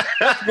cut the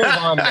Let's move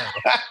on now.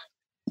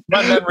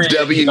 My memory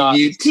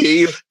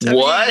WUT.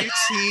 What?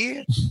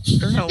 I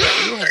don't know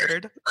what you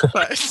heard.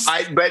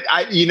 But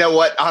I you know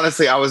what?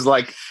 Honestly, I was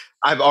like,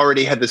 I've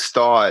already had this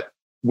thought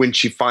when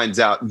she finds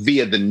out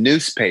via the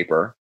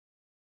newspaper.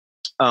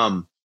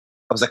 I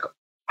was like,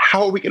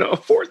 how are we going to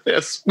afford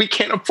this? We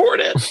can't afford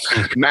it.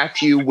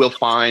 Matthew will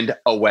find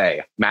a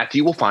way.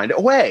 Matthew will find a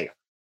way.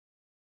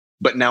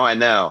 But now I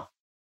know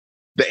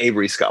the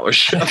Avery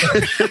Scholarship.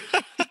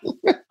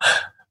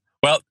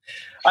 Well,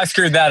 I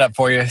screwed that up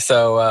for you.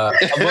 So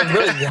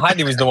really,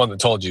 Heidi was the one that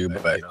told you.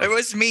 But it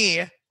was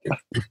me.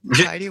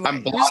 Heidi,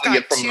 I'm blocking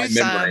it from my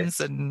memory.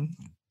 And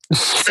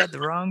said the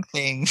wrong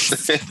things.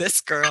 This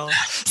girl.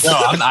 No,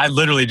 I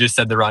literally just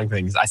said the wrong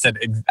things. I said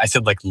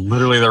like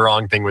literally the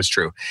wrong thing was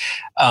true.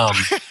 Now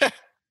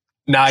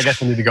I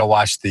guess I need to go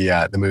watch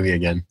the movie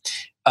again.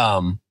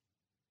 Tim,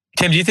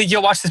 do you think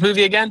you'll watch this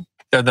movie again?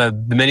 The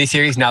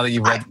miniseries, now that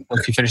you've read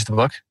once you finish the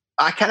book?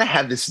 I kind of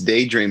have this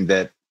daydream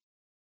that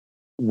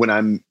when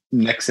I'm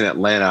next in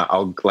Atlanta,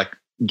 I'll like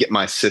get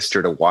my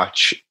sister to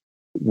watch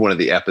one of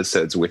the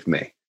episodes with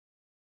me.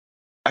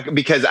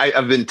 Because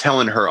I've been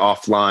telling her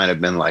offline, I've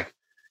been like,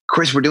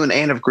 Chris, we're doing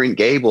Anne of Green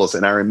Gables.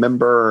 And I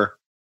remember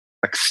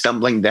like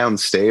stumbling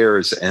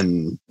downstairs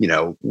and,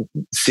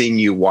 seeing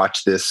you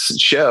watch this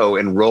show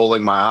and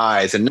rolling my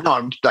eyes. And now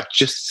I'm like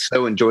just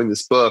so enjoying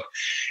this book.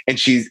 And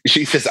she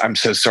says, I'm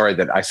so sorry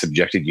that I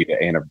subjected you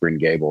to Anne of Green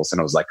Gables. And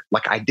I was like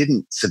I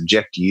didn't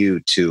subject you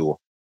to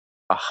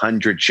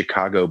 100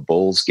 Chicago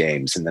Bulls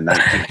games in the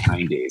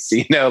 1990s.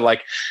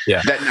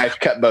 That knife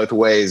cut both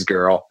ways,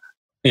 girl.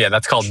 Yeah,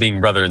 that's called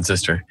being brother and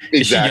sister. Exactly.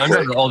 Is she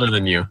younger or older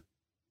than you?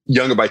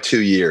 Younger by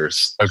 2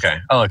 years. Okay.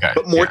 Oh, okay.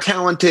 But more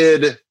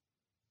talented,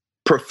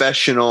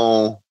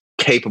 professional,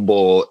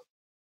 capable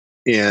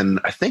in,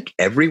 I think,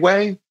 every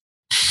way.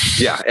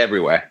 Yeah, every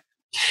way.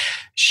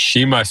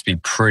 She must be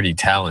pretty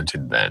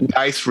talented then.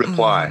 Nice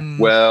reply.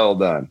 Well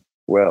done.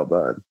 Well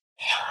done.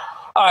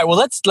 All right. Well,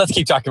 let's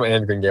keep talking about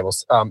Anne of Green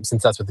Gables,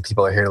 since that's what the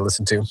people are here to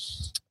listen to.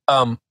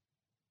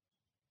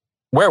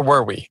 Where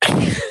were we?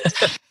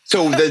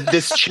 So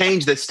this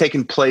change that's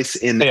taken place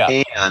in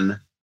Anne,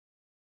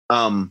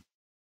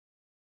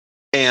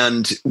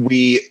 and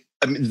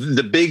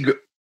the big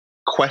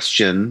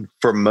question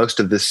for most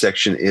of this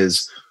section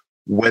is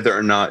whether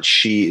or not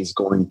she is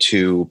going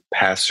to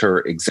pass her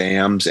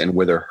exams and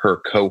whether her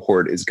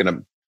cohort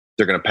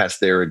they're going to pass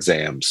their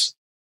exams.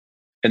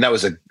 And that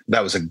was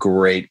a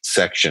great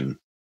section.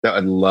 I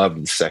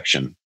loved the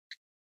section.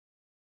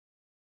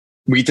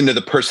 We get into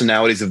the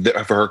personalities of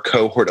her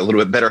cohort a little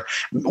bit better.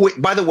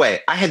 Wait, by the way,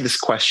 I had this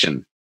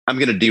question. I'm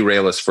going to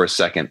derail us for a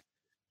second.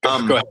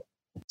 Go ahead.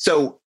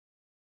 So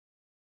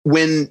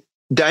when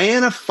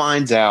Diana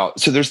finds out,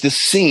 so there's this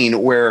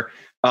scene where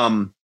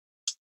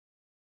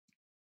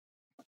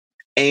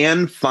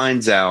Anne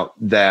finds out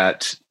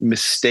that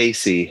Miss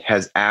Stacy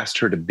has asked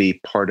her to be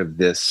part of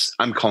this.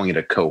 I'm calling it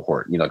a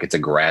cohort, like it's a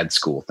grad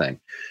school thing.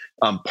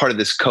 Part of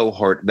this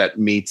cohort that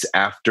meets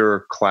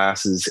after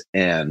classes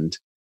end,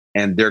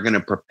 and they're going to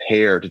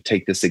prepare to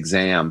take this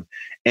exam.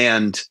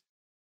 And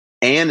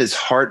Anne is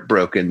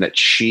heartbroken that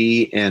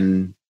she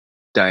and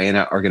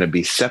Diana are going to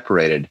be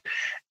separated.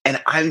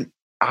 And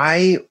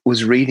I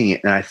was reading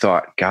it and I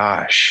thought,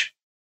 gosh,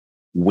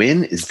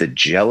 when is the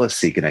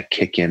jealousy going to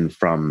kick in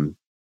from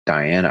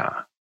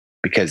Diana?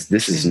 Because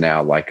this is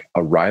now like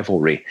a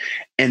rivalry,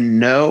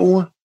 and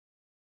no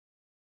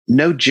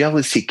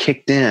jealousy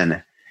kicked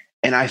in.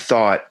 And I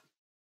thought,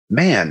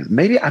 man,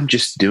 maybe I'm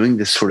just doing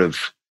this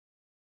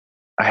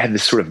I had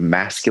this sort of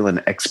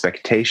masculine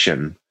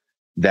expectation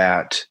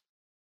that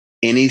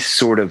any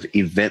sort of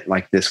event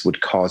like this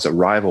would cause a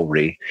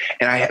rivalry.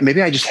 And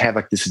maybe I just have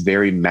like this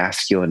very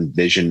masculine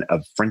vision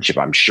of friendship.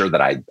 I'm sure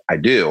that I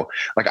do.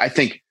 Like, I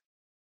think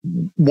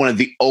one of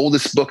the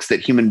oldest books that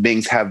human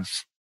beings have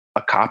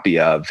a copy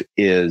of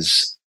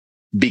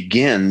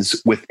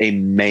begins with a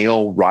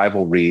male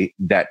rivalry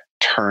that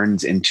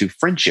turns into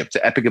friendship.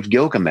 The Epic of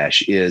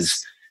Gilgamesh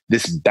is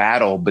this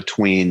battle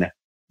between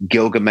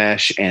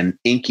Gilgamesh and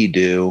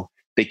Enkidu.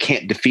 They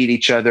can't defeat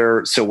each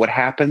other. So what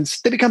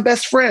happens? They become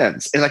best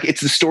friends. And like,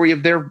 it's the story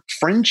of their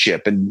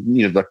friendship and,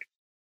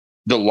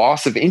 the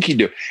loss of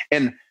Enkidu.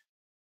 And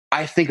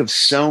I think of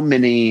so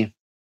many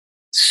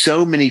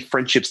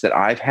friendships that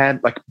I've had,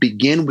 like,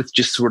 begin with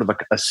just sort of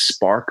like a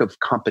spark of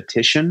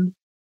competition,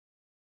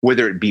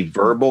 whether it be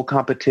verbal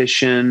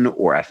competition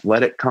or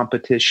athletic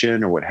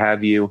competition or what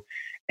have you.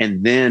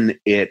 And then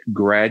it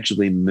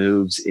gradually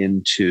moves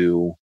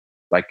into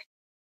like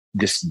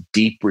this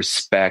deep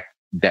respect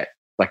that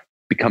like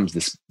becomes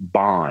this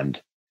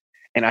bond.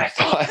 And I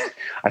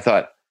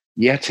thought,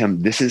 yeah,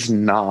 Tim, this is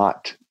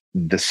not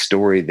the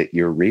story that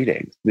you're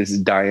reading. This is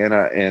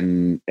Diana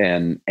and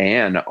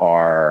Anne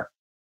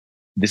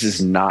this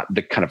is not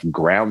the kind of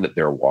ground that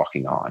they're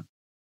walking on.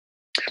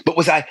 But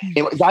was I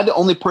the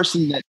only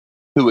person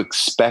who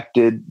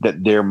expected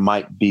that there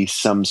might be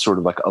some sort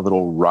of like a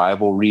little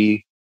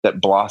rivalry that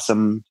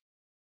blossomed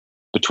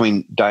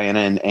between Diana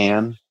and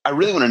Anne? I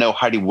really want to know,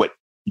 Heidi, what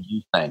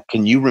you think.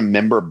 Can you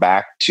remember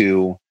back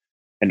to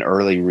an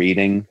early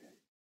reading?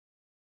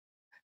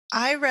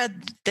 I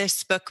read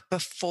this book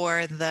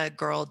before the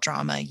girl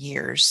drama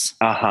years.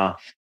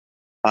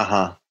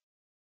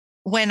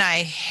 When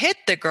I hit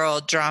the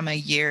girl drama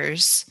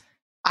years,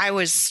 I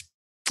was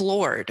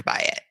floored by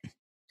it.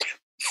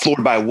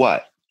 Floored by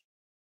what?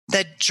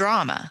 The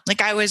drama.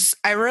 Like I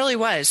really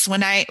was.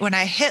 When I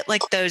hit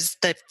like the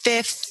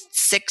 5th,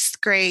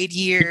 6th grade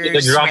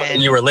years. The drama that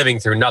you were living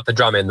through, not the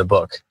drama in the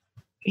book.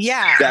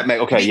 Yeah.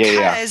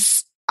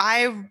 Because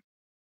I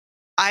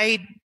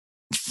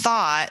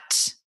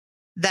thought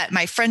that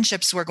my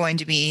friendships were going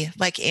to be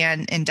like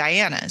Anne and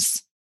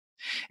Diana's.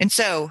 And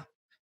so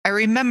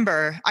I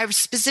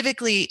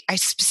specifically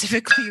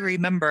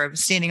remember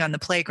standing on the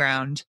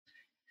playground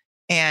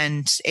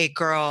and a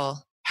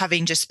girl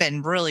having just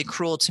been really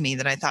cruel to me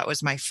that I thought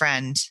was my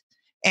friend,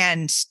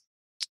 and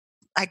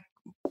I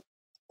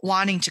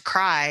wanting to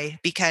cry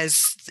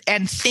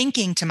and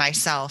thinking to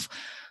myself,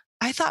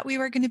 I thought we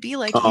were going to be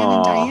like Anne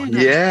and Diana.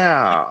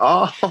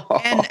 Yeah.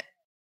 And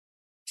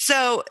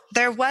so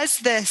there was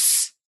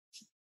this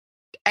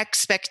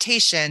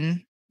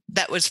expectation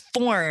that was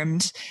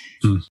formed.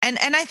 And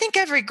I think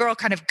every girl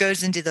kind of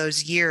goes into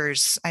those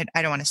years. I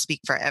don't want to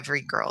speak for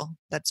every girl.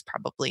 That's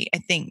probably, I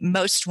think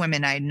most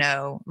women I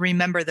know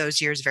remember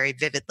those years very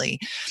vividly.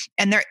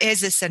 And there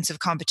is a sense of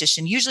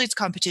competition. Usually it's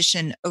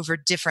competition over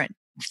different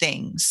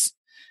things.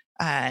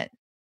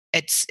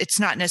 It's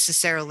not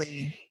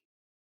necessarily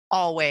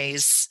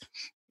always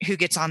who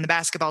gets on the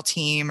basketball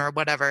team or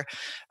whatever,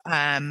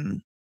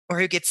 or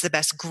who gets the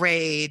best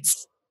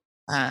grades.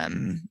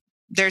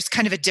 There's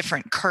kind of a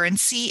different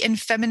currency in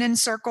feminine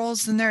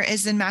circles than there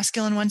is in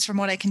masculine ones, from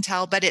what I can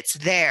tell, but it's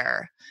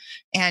there.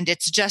 And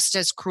it's just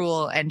as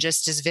cruel and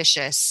just as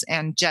vicious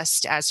and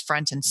just as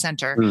front and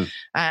center.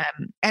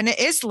 And it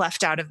is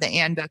left out of the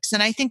Anne books.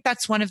 And I think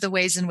that's one of the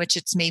ways in which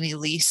it's maybe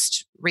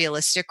least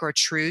realistic or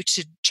true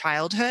to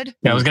childhood.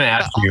 Yeah, I was going to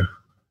ask you.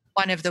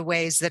 One of the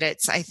ways that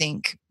it's, I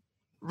think,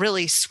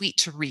 really sweet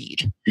to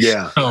read.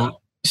 Yeah.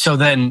 So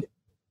then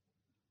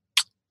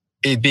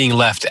it being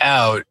left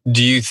out,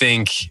 do you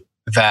think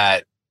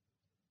that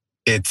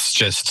it's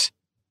just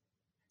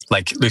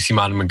like Lucy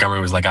Maud Montgomery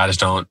was like, I just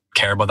don't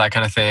care about that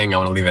kind of thing. I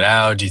want to leave it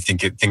out. Do you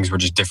think things were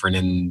just different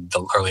in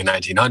the early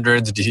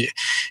 1900s? Do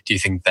you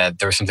think that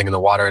there was something in the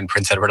water in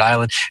Prince Edward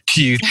Island?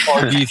 Do you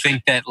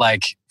think that,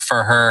 like,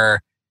 for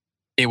her,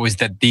 it was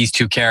that these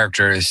two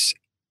characters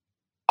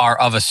are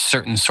of a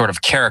certain sort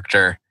of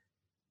character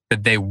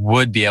that they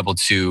would be able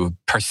to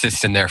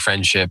persist in their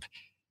friendship,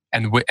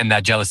 and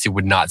that jealousy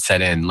would not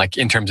set in, like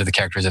in terms of the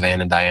characters of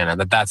Anne and Diana,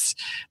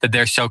 that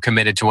they're so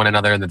committed to one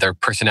another and that their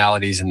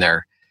personalities and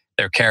their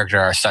character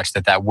are such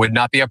that would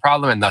not be a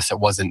problem, and thus it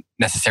wasn't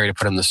necessary to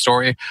put in the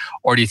story?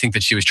 Or do you think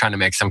that she was trying to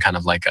make some kind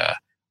of like a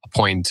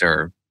point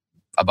or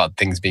about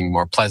things being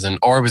more pleasant?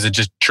 Or was it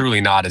just truly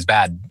not as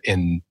bad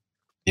in,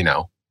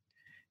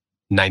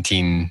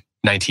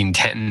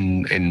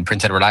 1910 in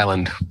Prince Edward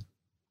Island?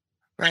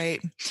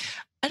 Right.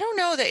 I don't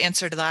know the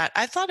answer to that.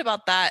 I thought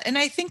about that. And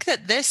I think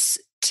that this,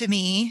 to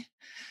me,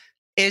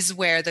 is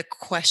where the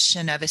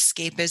question of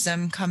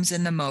escapism comes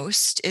in the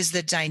most, is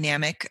the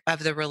dynamic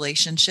of the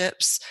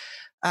relationships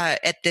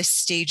at this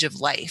stage of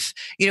life.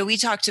 We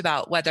talked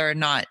about whether or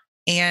not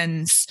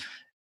Anne's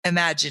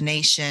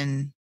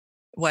imagination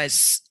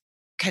was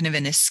kind of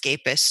an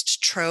escapist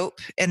trope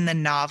in the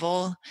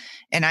novel,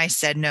 and I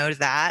said no to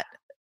that.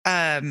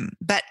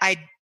 But I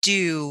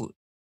do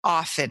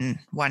often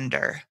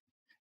wonder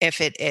if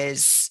it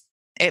is,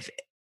 if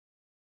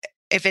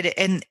it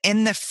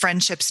in the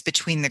friendships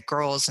between the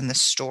girls in the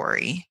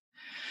story,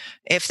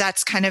 if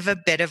that's kind of a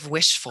bit of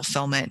wish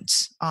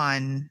fulfillment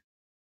on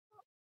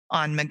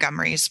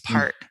Montgomery's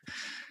part.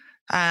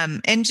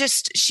 And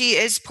just, she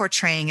is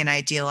portraying an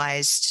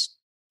idealized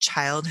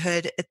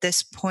childhood at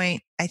this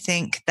point. I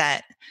think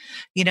that,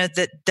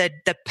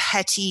 the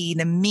petty,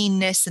 the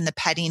meanness and the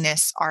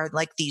pettiness are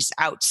like these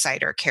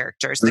outsider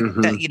characters.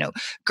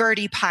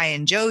 Gertie, Pye,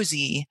 and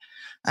Josie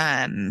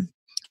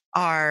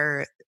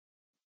are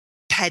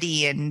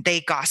petty and they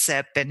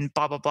gossip and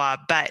blah, blah, blah,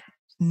 but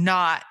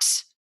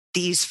not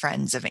these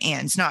friends of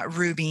Anne's, not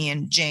Ruby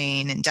and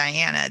Jane and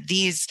Diana.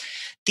 These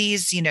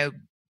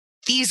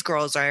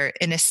girls are,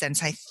 in a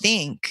sense, I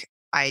think,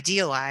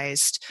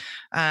 idealized.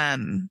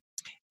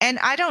 And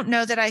I don't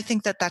know that I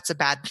think that that's a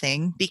bad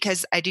thing,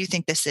 because I do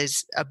think this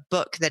is a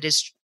book that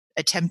is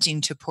attempting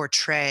to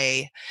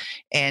portray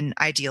an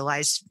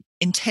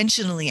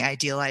intentionally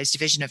idealized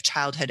vision of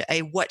childhood,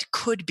 what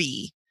could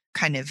be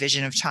kind of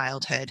vision of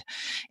childhood.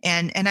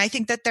 And I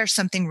think that there's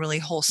something really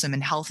wholesome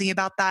and healthy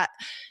about that.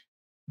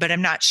 But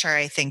I'm not sure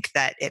I think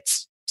that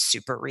it's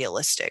super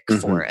realistic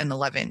for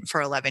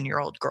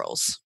 11-year-old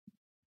girls.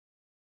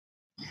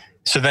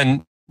 So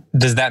then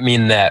does that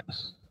mean that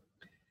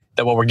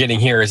what we're getting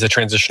here is a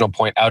transitional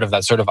point out of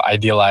that sort of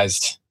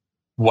idealized,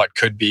 what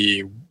could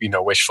be,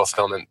 wish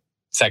fulfillment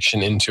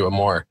section, into a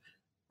more,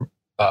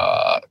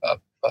 a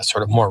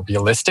sort of more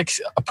realistic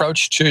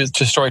approach to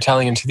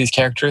storytelling and to these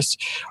characters?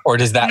 Or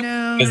does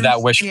that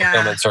wish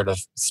fulfillment sort of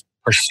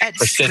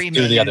persist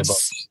through the other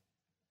books?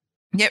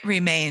 It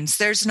remains.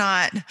 There's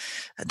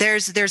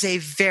a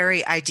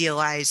very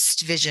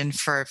idealized vision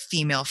for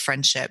female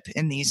friendship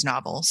in these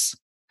novels.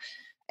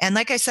 And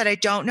like I said, I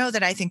don't know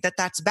that I think that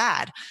that's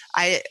bad.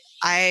 I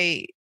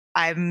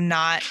don't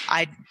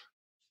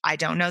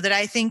know that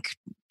I think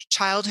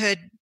childhood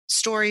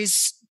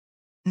stories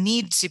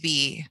need to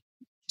be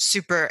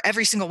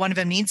every single one of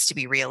them needs to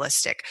be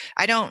realistic.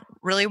 I don't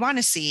really want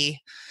to see,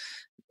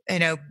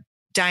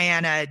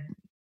 Diana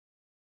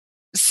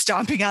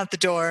stomping out the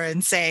door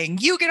and saying,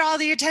 you get all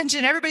the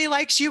attention, everybody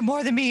likes you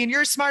more than me, and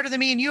you're smarter than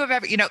me, and you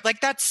have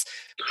that's,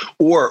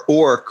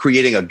 or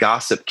creating a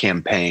gossip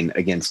campaign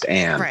against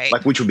Anne, right,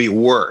 which would be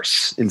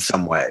worse in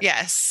some way.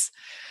 Yes.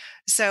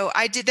 So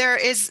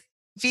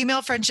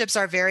female friendships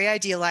are very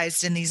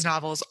idealized in these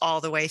novels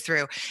all the way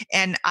through,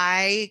 and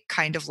I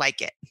kind of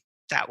like it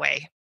that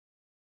way.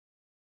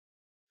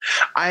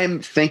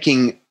 I'm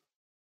thinking,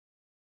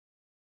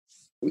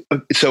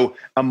 so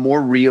a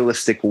more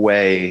realistic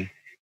way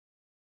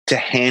to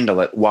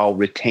handle it while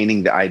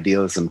retaining the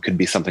idealism could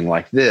be something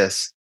like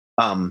this.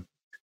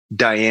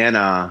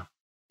 Diana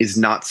is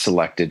not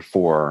selected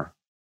for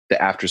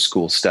the after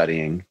school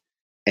studying.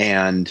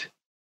 And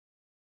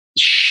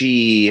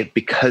she,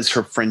 because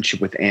her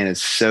friendship with Anne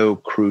is so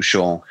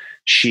crucial,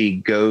 she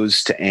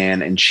goes to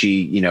Anne and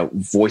she,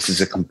 voices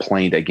a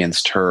complaint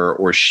against her,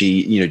 or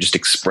she, just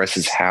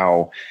expresses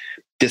how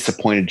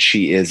disappointed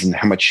she is and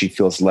how much she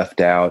feels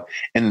left out.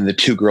 And then the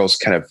two girls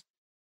kind of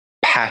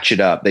patch it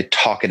up. They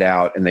talk it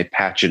out and they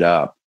patch it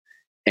up,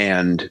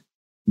 and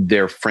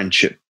their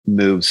friendship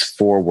moves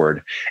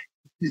forward.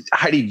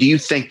 Heidi, do you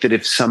think that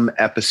if some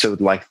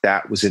episode like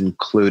that was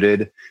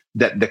included,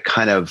 that the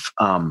kind of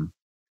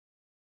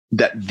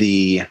that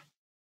the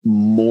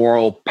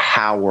moral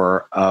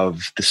power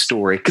of the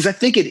story, because I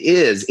think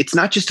it's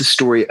not just a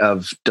story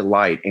of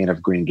delight, Anne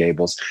of Green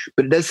Gables,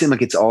 but it does seem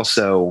like it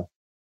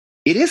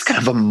is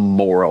kind of a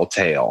moral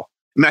tale.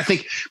 I mean, I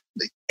think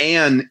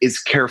Anne is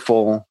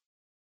careful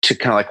to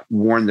kind of like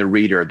warn the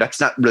reader. That's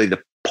not really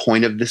the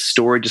point of this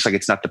story, just like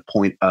it's not the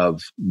point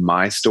of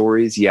my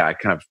stories. Yeah,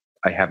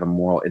 I have a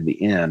moral in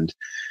the end.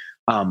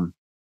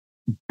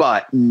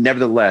 But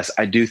nevertheless,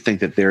 I do think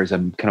that there's a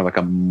kind of like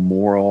a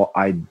moral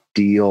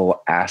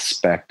ideal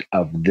aspect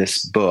of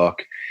this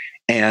book.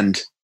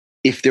 And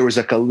if there was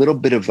like a little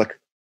bit of like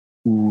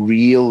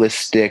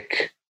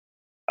realistic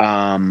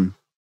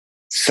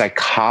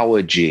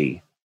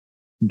psychology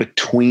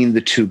between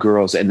the two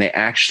girls, and they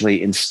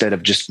actually, instead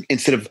of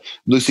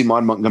Lucy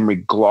Maud Montgomery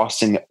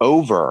glossing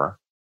over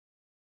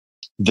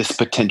this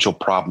potential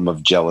problem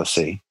of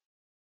jealousy,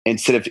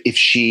 if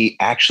she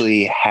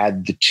actually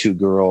had the two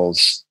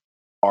girls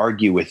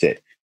argue with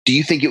it, do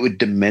you think it would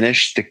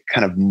diminish the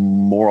kind of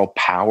moral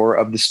power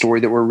of the story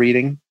that we're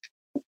reading?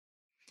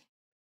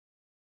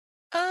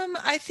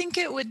 I think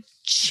it would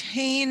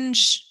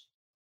change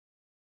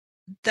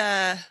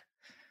the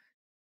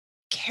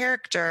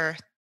character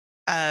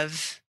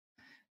of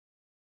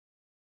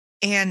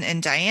Anne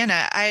and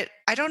Diana. I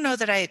don't know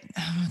that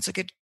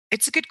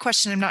it's a good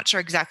question. I'm not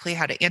sure exactly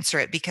how to answer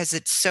it because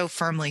it's so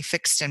firmly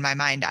fixed in my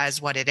mind as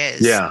what it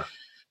is. Yeah.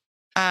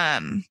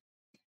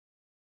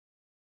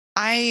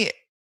 I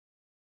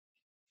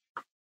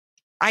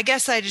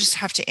guess I just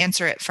have to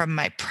answer it from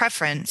my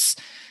preference,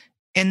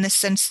 in the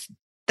sense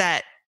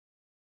that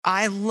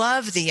I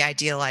love the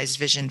idealized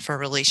vision for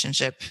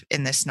relationship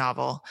in this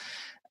novel.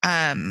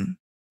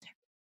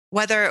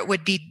 Whether it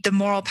would be the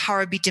moral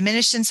power be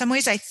diminished in some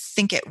ways, I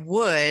think it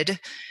would,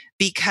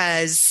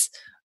 because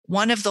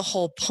one of the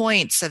whole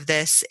points of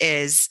this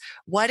is,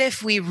 what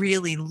if we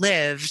really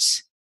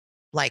lived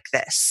like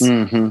this?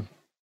 Mm-hmm.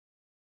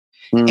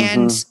 Mm-hmm.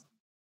 And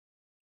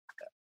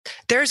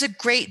there's a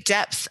great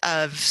depth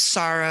of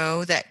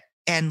sorrow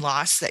and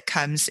loss that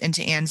comes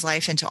into Anne's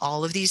life, into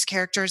all of these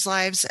characters'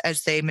 lives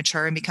as they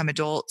mature and become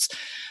adults.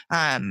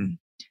 And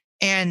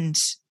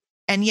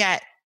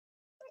yet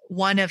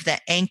one of the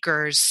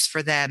anchors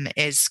for them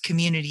is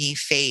community,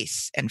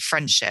 faith, and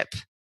friendship.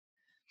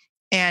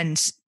 And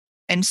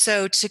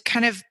so to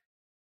kind of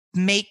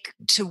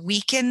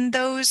weaken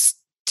those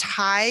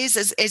ties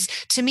is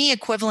to me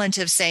equivalent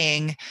of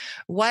saying,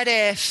 what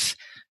if,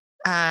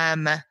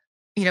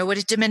 would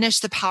it diminish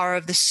the power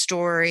of the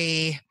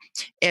story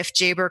if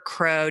Jayber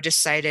Crow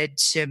decided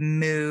to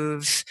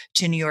move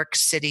to New York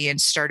City and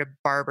start a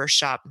barber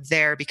shop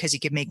there because he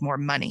could make more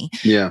money?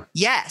 Yeah.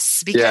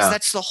 Yes, because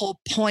that's the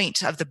whole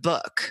point of the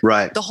book.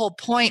 Right. The whole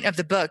point of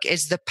the book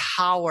is the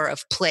power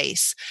of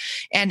place.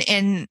 And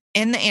in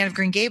the Anne of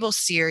Green Gables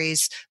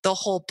series, the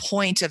whole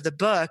point of the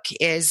book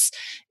is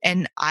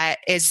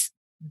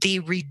the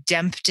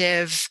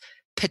redemptive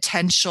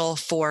potential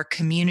for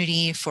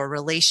community, for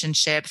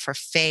relationship, for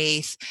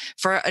faith,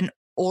 for an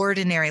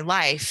ordinary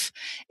life.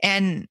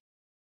 And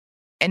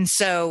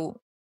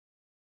so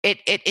it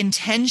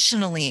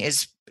intentionally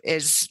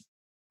is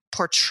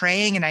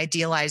portraying an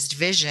idealized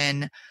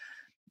vision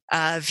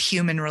of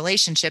human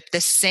relationship,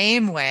 the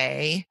same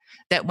way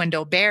that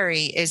Wendell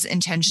Berry is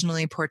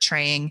intentionally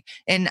portraying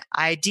an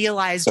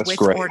idealized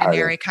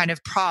ordinary kind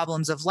of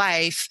problems of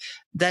life,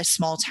 the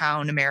small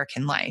town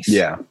American life.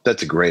 Yeah,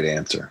 that's a great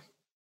answer.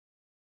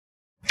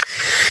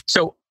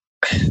 So,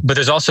 but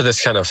there's also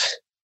this kind of,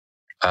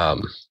 I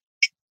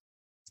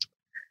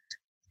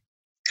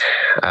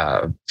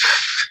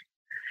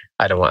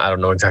don't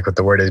know exactly what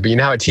the word is, but you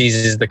know how it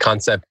teases the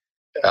concept,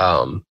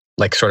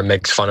 like sort of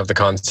makes fun of the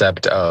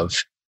concept of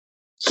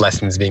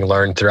lessons being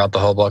learned throughout the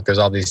whole book. There's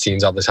all these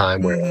scenes all the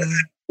time where,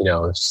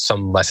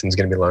 some lesson's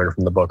going to be learned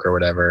from the book or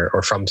whatever,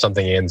 or from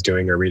something Anne's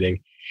doing or reading.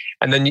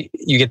 And then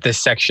you get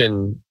this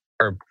section,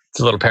 or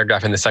a little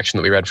paragraph in the section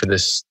that we read for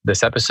this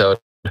episode,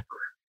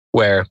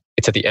 where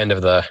it's at the end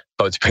of the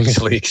boat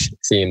springs leaks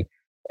scene.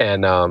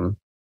 And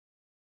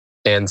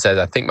Anne says,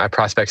 I think my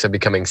prospects of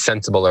becoming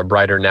sensible are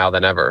brighter now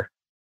than ever.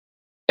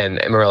 And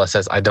Marilla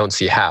says, I don't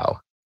see how.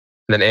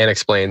 And then Anne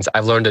explains,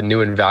 I've learned a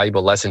new and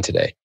valuable lesson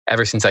today.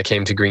 Ever since I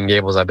came to Green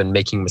Gables, I've been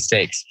making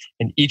mistakes.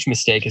 And each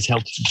mistake has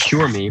helped to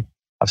cure me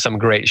of some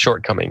great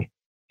shortcoming.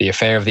 The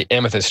affair of the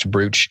amethyst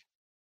brooch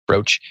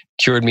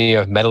cured me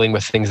of meddling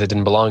with things that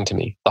didn't belong to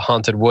me. The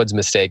haunted woods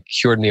mistake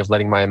cured me of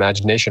letting my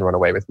imagination run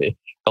away with me.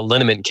 The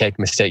liniment cake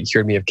mistake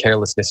cured me of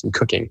carelessness in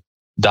cooking.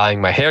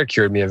 Dyeing my hair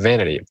cured me of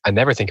vanity. I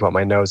never think about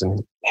my nose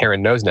and hair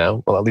and nose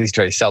now. Well, at least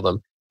very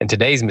seldom. And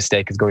today's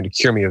mistake is going to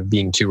cure me of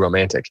being too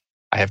romantic.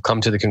 I have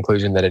come to the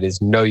conclusion that it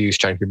is no use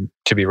trying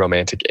to be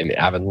romantic in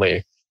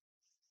Avonlea.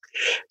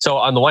 So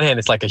on the one hand,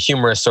 it's like a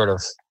humorous sort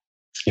of,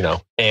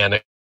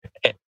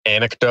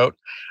 anecdote.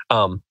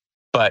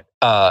 But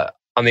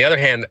on the other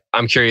hand,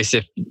 I'm curious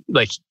if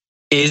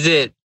is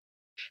it,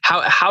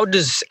 how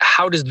does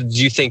do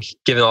you think,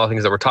 given all the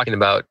things that we're talking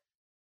about,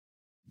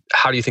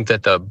 how do you think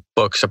that the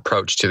book's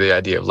approach to the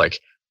idea of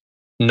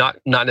not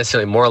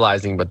necessarily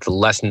moralizing, but the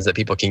lessons that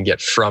people can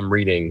get from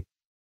reading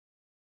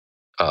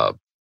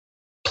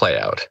play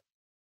out?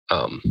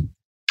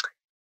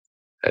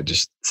 I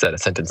just said a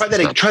sentence.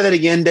 Try that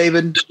again,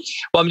 David.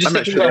 Well, I'm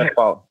not sure that I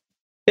follow.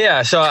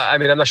 Yeah, so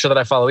I'm not sure that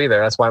I follow either.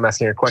 That's why I'm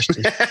asking a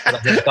question that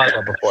I've never thought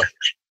about before.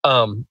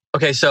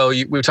 Okay, so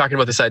we were talking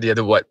about this idea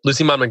that what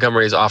Lucy Maud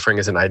Montgomery is offering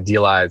is an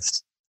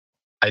idealized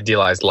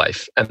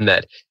life, and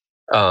that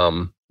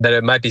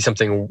it might be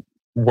something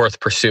worth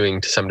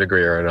pursuing to some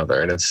degree or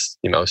another. And it's,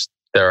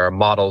 there are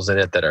models in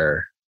it that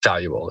are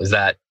valuable. Is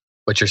that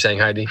what you're saying,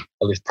 Heidi?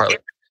 At least partly.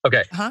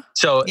 Okay. Uh-huh.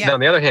 So then on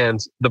the other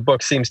hand, the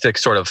book seems to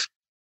sort of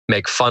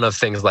make fun of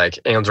things like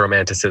Anne's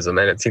romanticism.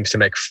 And it seems to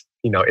make,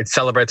 it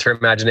celebrates her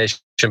imagination,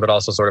 but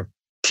also sort of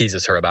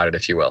teases her about it,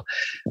 if you will.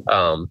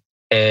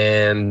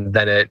 And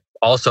then it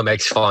also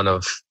makes fun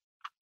of,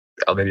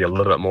 maybe a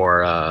little bit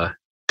more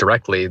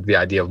directly, the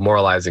idea of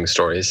moralizing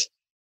stories.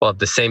 Well, at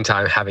the same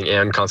time, having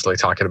Anne constantly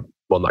talking,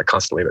 well, not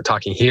constantly, but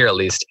talking here at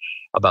least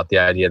about the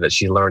idea that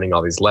she's learning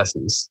all these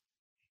lessons.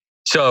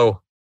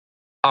 So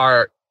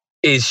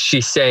is she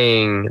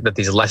saying that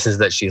these lessons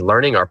that she's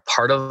learning are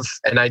part of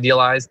that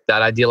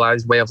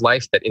idealized way of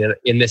life, that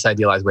in this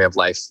idealized way of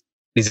life,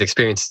 these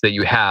experiences that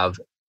you have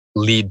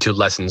lead to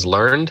lessons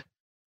learned?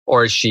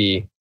 Or is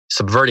she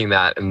subverting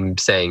that and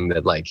saying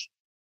that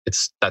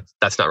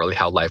that's not really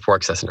how life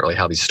works? That's not really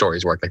how these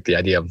stories work. Like the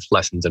idea of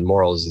lessons and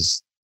morals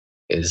is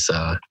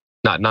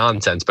not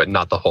nonsense, but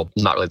not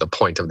really the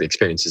point of the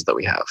experiences that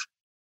we have.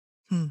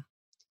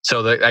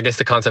 So I guess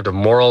the concept of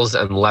morals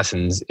and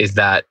lessons is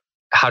that,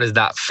 how does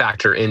that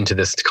factor into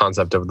this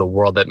concept of the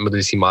world that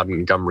Lucy Maud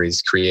Montgomery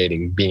is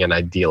creating being an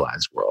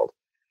idealized world?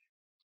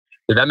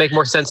 Did that make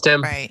more sense,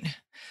 Tim? Right.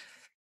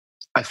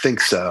 I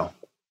think so.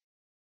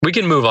 We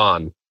can move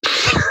on.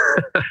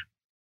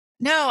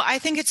 No, I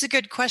think it's a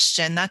good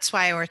question. That's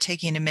why we're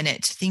taking a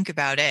minute to think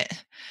about it.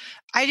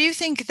 I do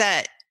think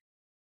that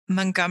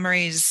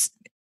Montgomery's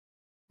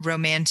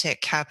romantic,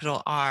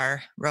 capital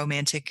R,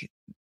 romantic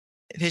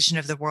vision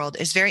of the world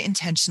is very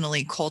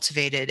intentionally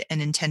cultivated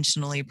and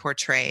intentionally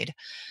portrayed.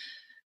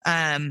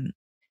 In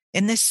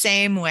the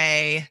same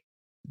way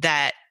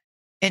that,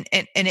 and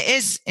it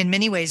is in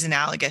many ways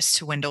analogous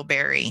to Wendell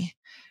Berry,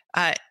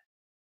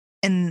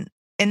 in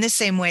the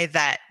same way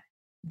that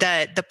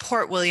the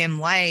Port William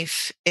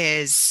life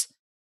is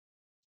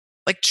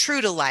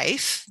true to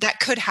life, that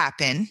could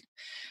happen,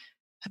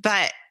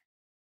 but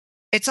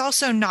it's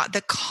also not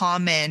the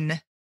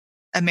common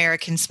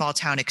American small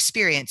town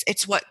experience.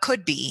 It's what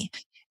could be.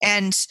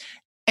 And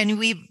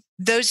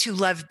those who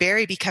love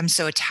Barry become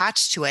so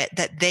attached to it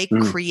that they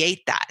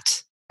create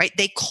that, right?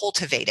 They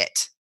cultivate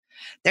it.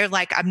 They're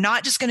like, I'm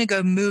not just going to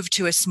go move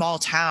to a small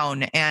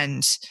town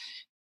and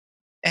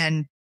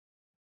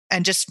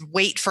just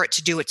wait for it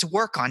to do its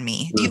work on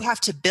me. You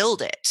have to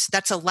build it.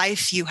 That's a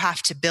life you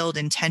have to build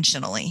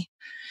intentionally.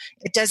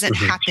 It doesn't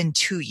happen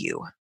to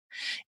you.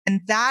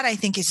 And that, I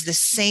think, is the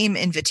same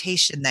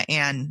invitation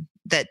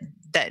that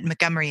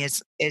Montgomery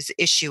is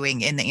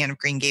issuing in the Anne of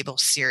Green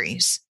Gables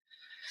series.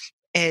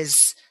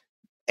 Is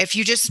if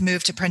you just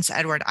move to Prince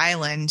Edward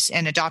Island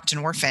and adopt an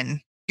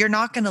orphan, you're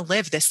not going to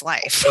live this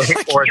life.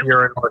 Or if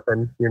you're an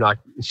orphan, you're not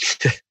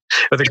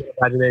with a good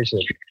imagination.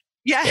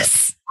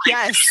 Yes,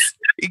 yes,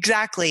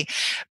 exactly.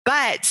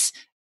 But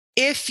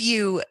if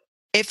you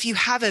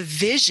have a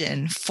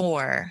vision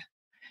for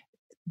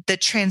the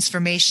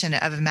transformation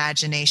of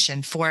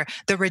imagination, for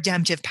the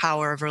redemptive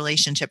power of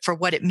relationship, for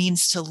what it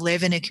means to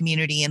live in a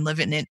community and live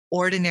in an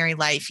ordinary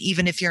life,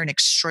 even if you're an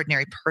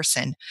extraordinary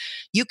person,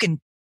 you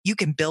can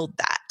build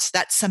that.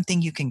 That's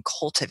something you can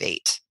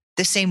cultivate.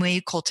 The same way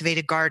you cultivate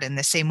a garden,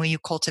 the same way you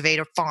cultivate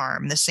a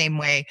farm, the same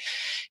way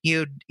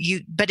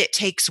but it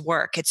takes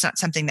work. It's not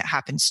something that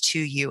happens to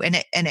you, and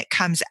it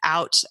comes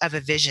out of a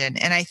vision.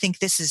 And I think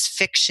this is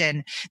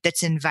fiction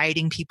that's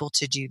inviting people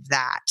to do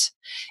that.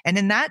 And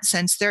in that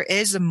sense, there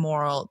is a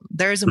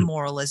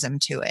moralism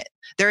to it.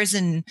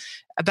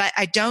 But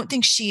I don't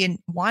think she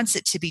wants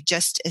it to be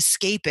just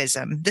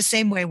escapism. The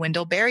same way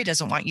Wendell Berry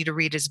doesn't want you to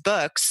read his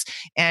books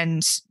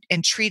and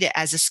treat it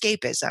as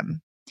escapism.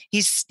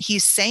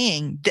 He's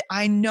saying that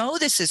I know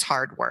this is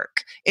hard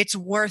work. It's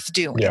worth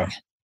doing. Yeah.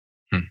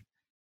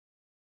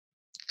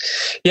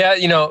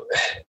 Yeah.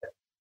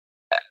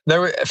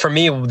 For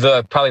me,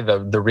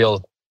 the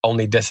real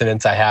only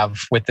dissonance I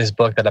have with this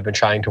book that I've been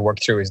trying to work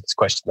through is this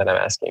question that I'm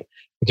asking,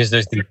 because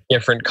there's the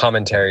different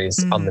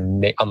commentaries on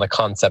the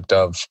concept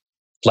of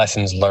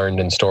lessons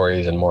learned in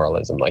stories and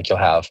moralism. Like you'll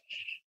have,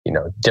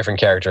 different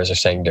characters are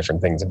saying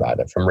different things about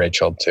it, from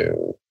Rachel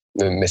to,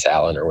 Miss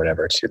Allen or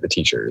whatever, to the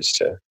teachers,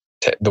 to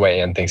the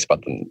way Anne thinks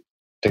about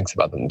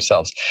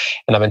themselves.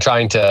 And I've been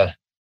trying to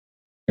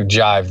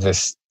jive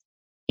this,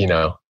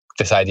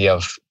 this idea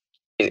of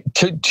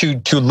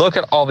to look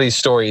at all these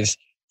stories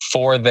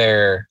for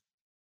their,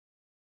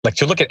 like,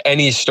 to look at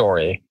any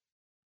story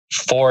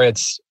for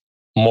its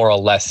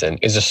moral lesson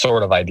is a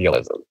sort of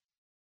idealism.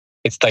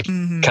 It's like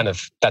kind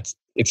of,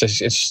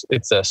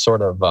 it's a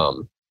sort of,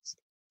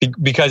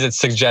 because it's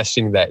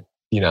suggesting that,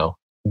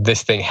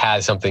 this thing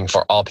has something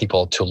for all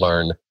people to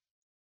learn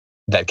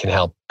that can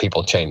help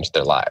people change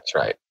their lives.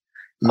 Right.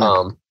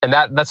 And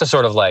that's a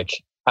sort of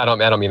like, I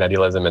don't mean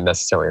idealism in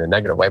necessarily in a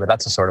negative way, but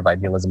that's a sort of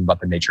idealism about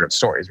the nature of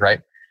stories.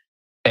 Right.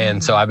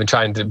 And so I've been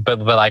trying to, but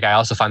like, I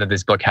also find that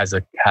this book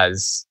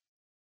has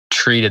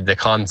treated the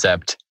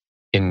concept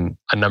in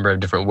a number of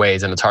different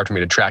ways. And it's hard for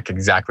me to track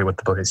exactly what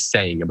the book is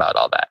saying about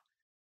all that.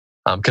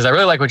 Because I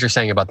really like what you're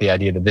saying about the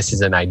idea that this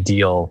is an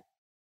ideal,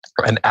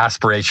 an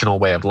aspirational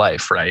way of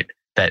life, right?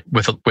 That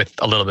with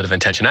a little bit of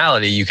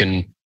intentionality, you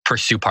can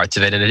pursue parts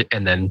of it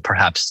and then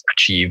perhaps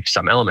achieve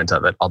some element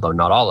of it, although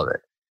not all of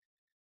it.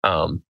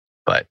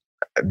 But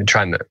I've been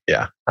trying to,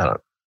 I don't know.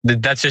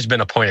 That's just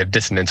been a point of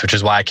dissonance, which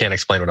is why I can't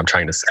explain what I'm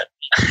trying to say.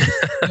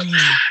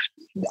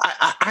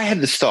 I had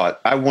this thought.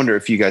 I wonder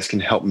if you guys can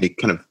help me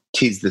kind of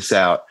tease this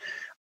out.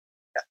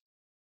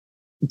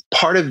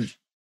 Part of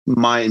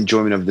my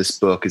enjoyment of this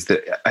book is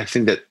that I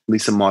think that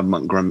Lisa Maud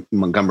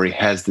Montgomery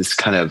has this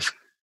kind of,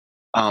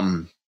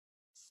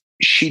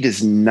 she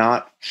does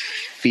not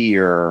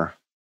fear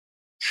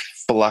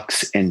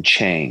flux and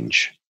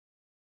change.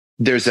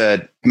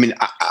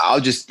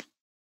 I'll just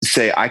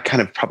say I kind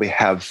of probably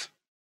have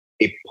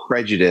a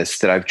prejudice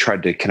that I've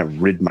tried to kind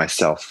of rid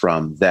myself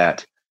from,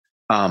 that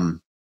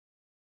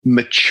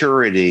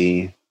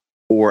maturity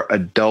or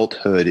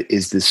adulthood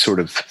is this sort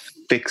of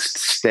fixed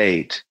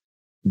state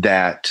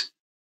that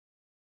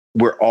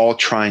we're all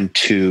trying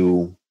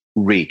to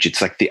reach.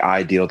 It's like the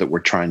ideal that we're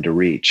trying to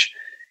reach.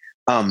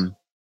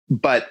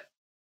 But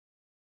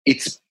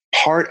it's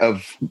part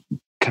of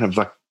kind of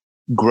like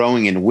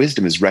growing in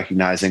wisdom is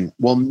recognizing,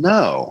 well,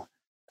 no.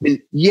 I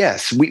mean,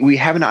 yes, we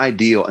have an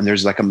ideal and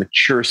there's like a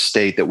mature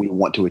state that we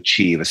want to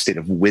achieve, a state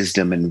of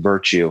wisdom and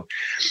virtue.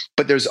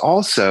 But there's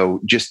also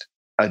just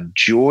a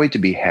joy to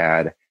be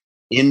had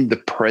in the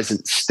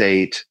present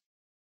state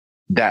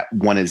that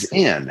one is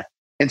in.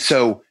 And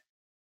so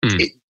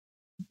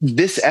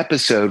this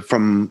episode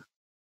from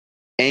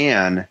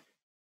Anne,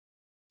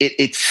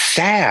 it's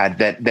sad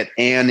that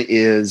Anne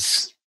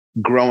is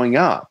growing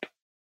up.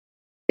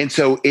 And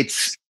so it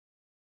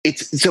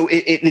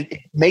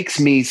makes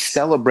me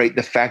celebrate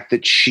the fact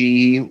that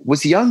she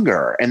was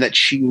younger and that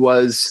she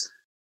was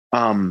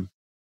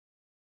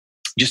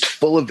just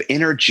full of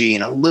energy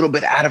and a little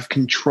bit out of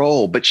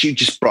control, but she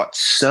just brought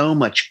so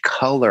much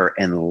color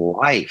and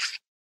life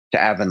to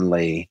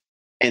Avonlea.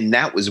 And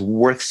that was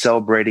worth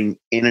celebrating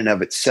in and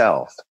of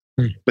itself.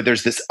 But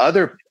there's this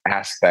other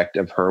aspect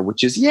of her,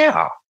 which is,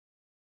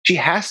 she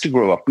has to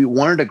grow up. We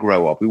want her to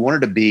grow up. We want her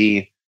to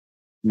be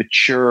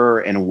mature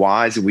and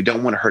wise. And we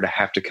don't want her to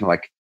have to kind of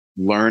like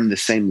learn the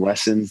same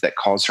lessons that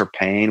cause her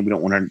pain. We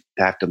don't want her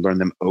to have to learn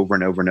them over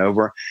and over and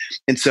over.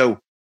 And so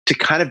to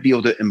kind of be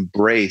able to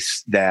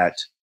embrace that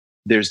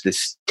there's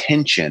this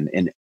tension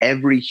in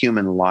every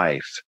human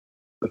life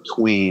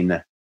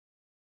between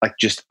like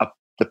just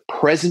the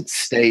present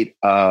state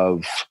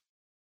of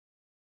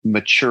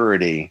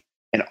maturity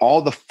and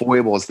all the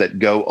foibles that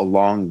go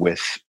along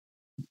with,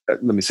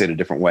 let me say it a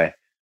different way,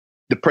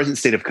 the present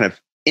state of kind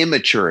of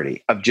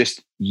immaturity, of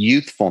just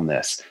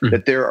youthfulness,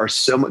 that there's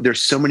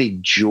so many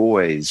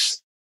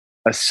joys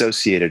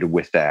associated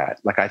with that.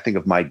 Like I think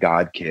of my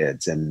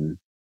godkids and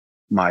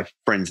my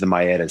friends, the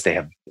Maedas, they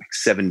have like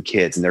 7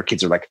 kids and their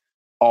kids are like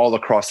all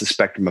across the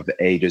spectrum of the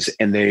ages.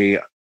 And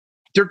they're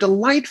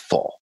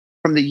delightful.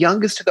 From the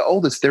youngest to the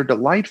oldest, they're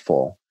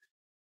delightful.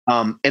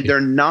 And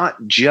they're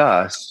not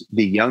just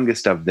the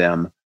youngest of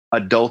them,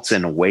 adults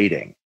in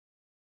waiting.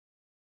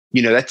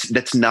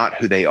 That's not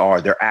who they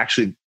are. They're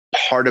actually,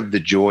 part of the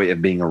joy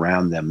of being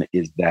around them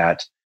is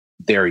that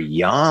they're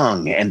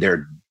young and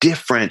they're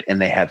different and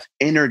they have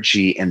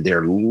energy and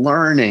they're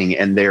learning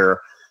and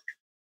they're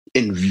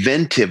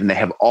inventive and they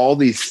have all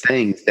these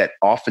things that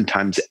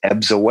oftentimes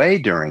ebbs away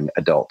during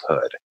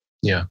adulthood.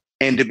 Yeah.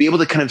 And to be able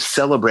to kind of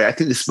celebrate, I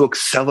think this book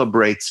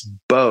celebrates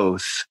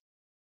both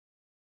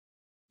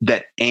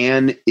that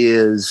Anne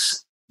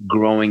is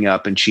growing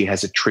up and she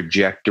has a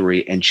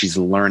trajectory and she's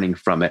learning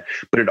from it,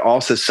 but it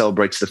also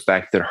celebrates the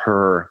fact that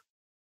her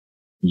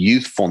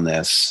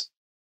youthfulness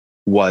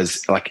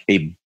was like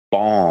a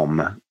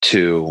balm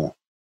to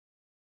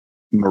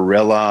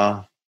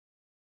Marilla,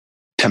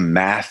 to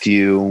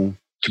Matthew,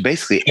 to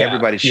basically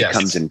everybody she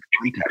comes in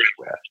contact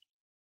with.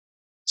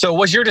 So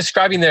what you're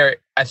describing there,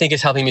 I think,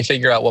 is helping me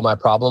figure out what my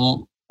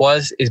problem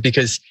is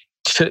because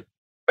so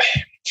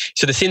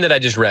the scene that I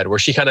just read, where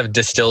she kind of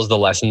distills the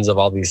lessons of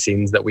all these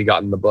scenes that we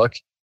got in the book,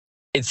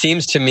 it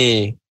seems to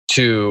me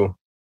to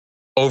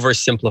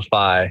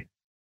oversimplify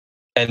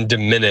and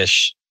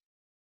diminish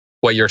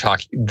what you're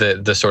talking,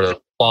 the sort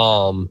of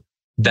balm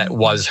that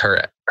was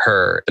her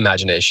her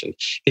imagination,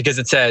 because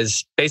it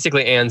says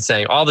basically Anne's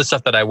saying all the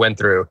stuff that I went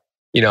through,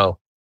 you know,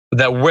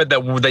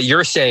 that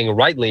you're saying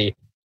rightly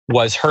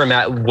was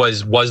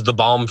was the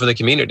balm for the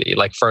community,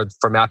 like for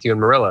Matthew and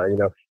Marilla. You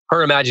know,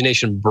 her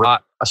imagination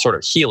brought a sort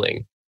of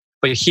healing,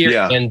 but here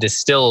Anne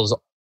distills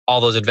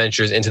all those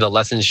adventures into the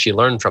lessons she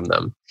learned from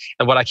them.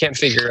 And what I can't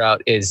figure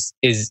out is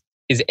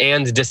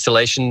Anne's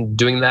distillation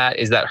doing that?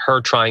 Is that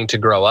her trying to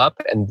grow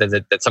up, and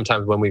that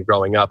sometimes when we're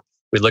growing up,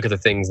 we look at the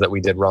things that we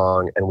did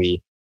wrong and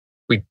we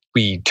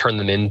turn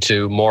them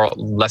into moral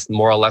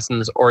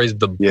lessons, or is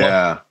the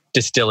book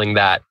distilling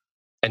that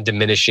and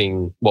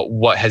diminishing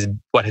what has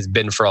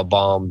been for a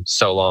balm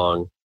so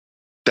long?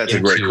 That's a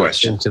great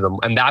question. Into them,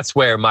 and that's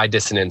where my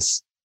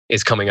dissonance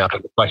is coming up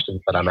in the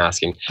questions that I'm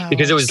asking,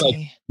 because it was like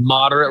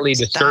moderately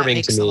disturbing to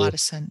me. That makes a lot of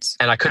sense.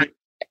 And I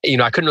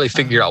couldn't really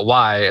figure out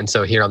why. And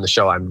so here on the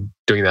show, I'm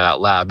doing that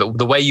out loud. But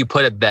the way you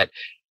put it, that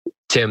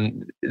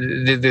Tim,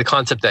 the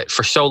concept that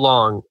for so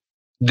long,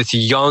 this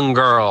young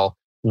girl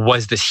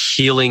was this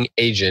healing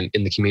agent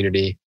in the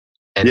community,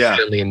 and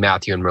certainly in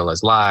Matthew and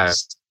Marilla's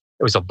lives,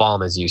 it was a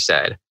balm, as you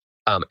said.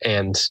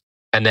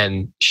 And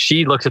then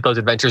she looks at those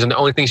adventures, and the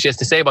only thing she has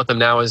to say about them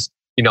now is,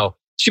 you know,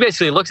 she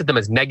basically looks at them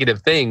as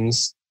negative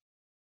things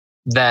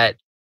that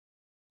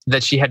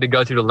she had to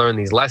go through to learn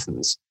these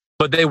lessons.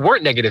 But they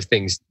weren't negative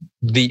things.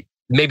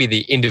 Maybe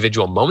the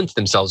individual moments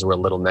themselves were a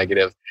little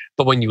negative,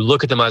 but when you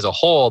look at them as a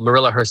whole,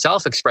 Marilla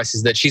herself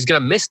expresses that she's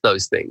going to miss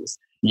those things.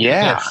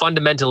 Yeah. They're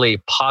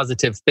fundamentally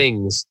positive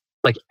things.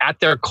 Like at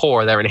their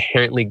core, they're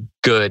inherently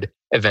good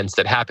events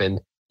that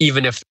happened,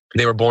 even if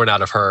they were born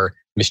out of her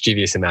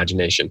mischievous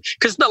imagination.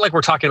 Because it's not like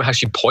we're talking about how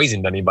she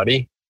poisoned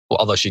anybody, well,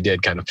 although she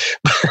did kind of.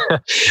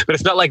 But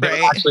it's not like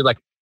they were actually like,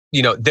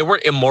 you know, they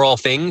weren't immoral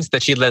things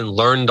that she then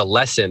learned a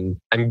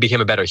lesson and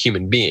became a better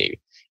human being.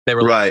 They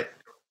were like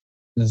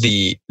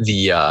the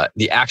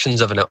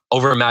actions of an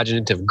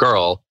over-imaginative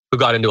girl who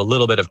got into a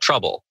little bit of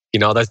trouble. You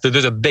know,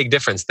 there's a big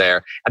difference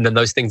there. And then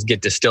those things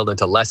get distilled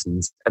into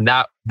lessons. And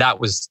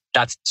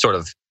that's sort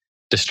of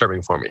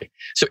disturbing for me.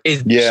 So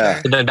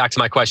then back to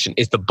my question,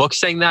 is the book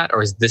saying that,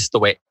 or is this the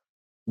way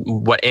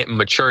what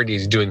maturity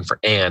is doing for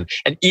Anne?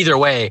 And either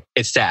way,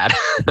 it's sad.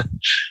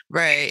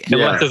 Right.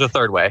 Unless there's a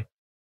third way.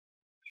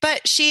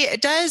 But she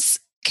does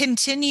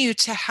continue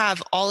to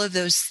have all of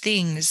those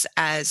things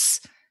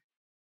as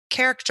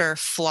character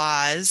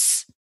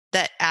flaws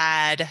that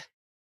add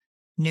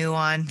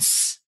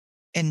nuance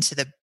into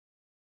the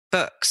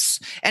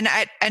books. And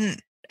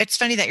it's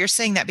funny that you're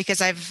saying that,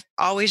 because I've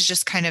always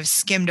just kind of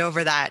skimmed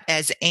over that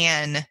as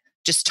Anne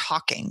just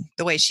talking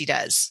the way she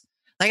does.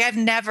 Like I've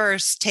never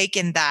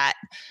taken that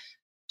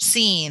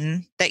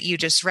scene that you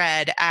just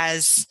read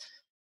as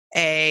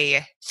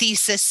a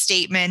thesis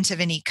statement of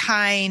any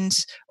kind,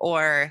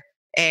 or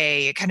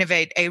a kind of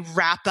a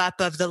wrap up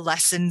of the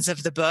lessons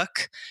of the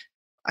book.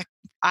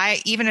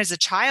 I even as a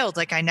child,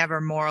 like I never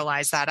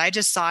moralized that. I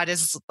just saw it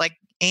as like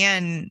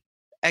Anne,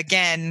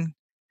 again,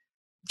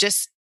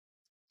 just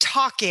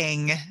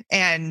talking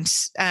and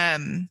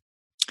kind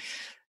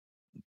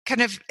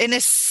of in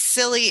a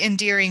silly,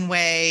 endearing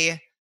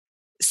way,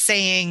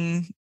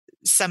 saying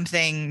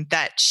something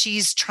that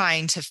she's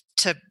trying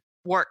to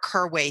work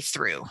her way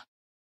through.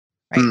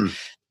 Right.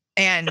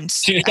 And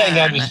so you're saying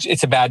that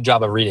it's a bad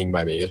job of reading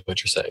by me, is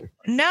what you're saying?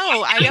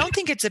 No, I don't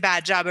think it's a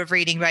bad job of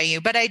reading by you,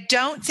 but I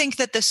don't think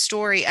that the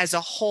story as a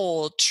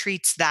whole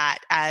treats that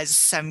as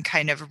some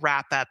kind of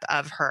wrap up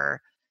of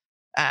her,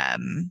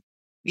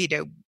 you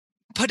know,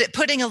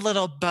 putting a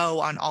little bow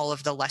on all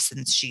of the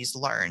lessons she's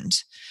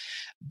learned.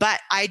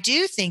 But I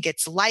do think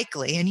it's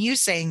likely, and you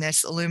saying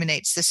this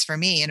illuminates this for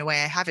me in a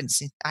way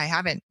I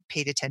haven't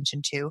paid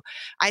attention to.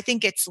 I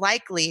think it's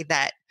likely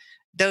that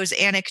those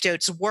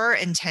anecdotes were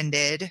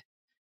intended,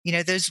 you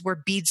know, those were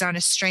beads on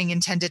a string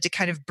intended to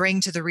kind of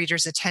bring to the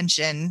reader's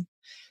attention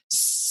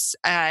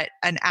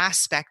an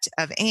aspect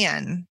of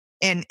Anne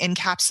and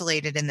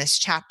encapsulated in this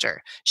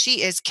chapter.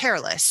 She is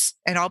careless,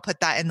 and I'll put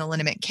that in the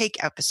Liniment Cake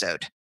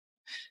episode.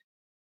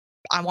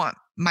 I want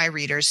my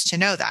readers to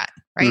know that,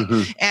 right?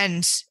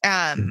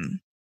 Mm-hmm.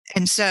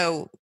 And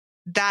so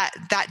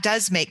that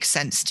does make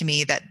sense to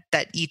me,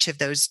 that each of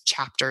those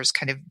chapters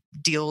kind of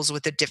deals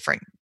with a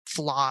different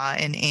flaw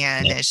in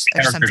Anne,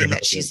 or something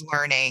that she's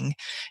learning.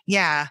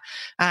 Yeah.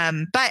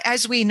 But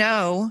as we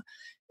know,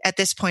 at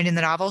this point in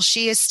the novel,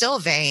 she is still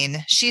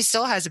vain. She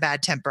still has a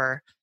bad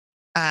temper.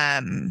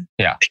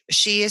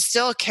 She is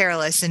still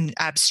careless and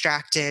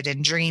abstracted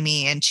and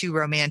dreamy and too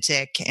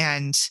romantic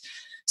and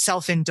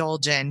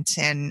self-indulgent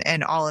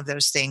and all of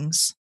those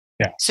things.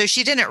 Yeah. So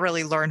she didn't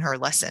really learn her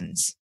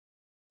lessons.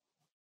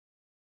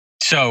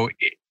 So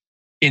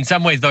in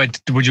some ways, though,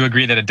 would you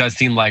agree that it does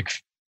seem like,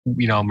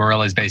 you know,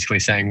 Marilla is basically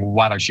saying,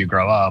 why don't you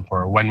grow up?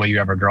 Or when will you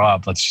ever grow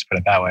up? Let's just put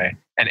it that way.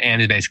 And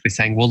Anne is basically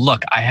saying, well,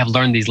 look, I have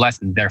learned these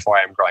lessons, therefore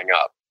I am growing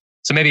up.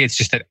 So maybe it's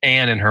just that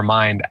Anne, in her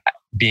mind,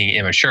 being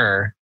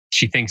immature,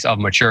 she thinks of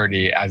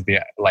maturity as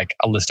like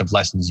a list of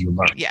lessons you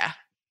learn. Yeah.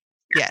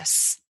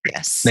 Yes.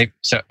 Maybe,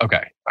 so,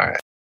 okay. All right.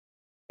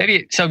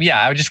 Maybe, so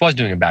yeah, I just was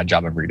doing a bad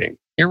job of reading.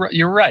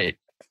 You're right.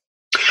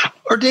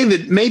 Or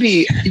David,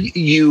 maybe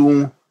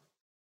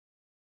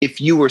if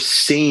you were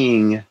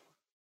seeing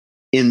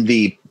in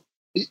the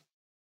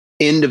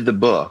end of the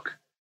book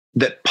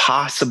that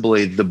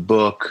possibly the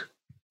book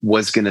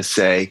was going to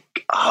say,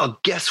 oh,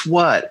 guess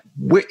what?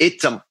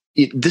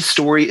 This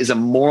story is a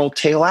moral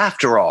tale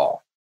after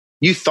all.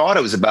 You thought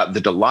it was about the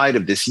delight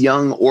of this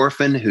young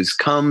orphan who's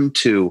come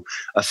to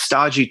a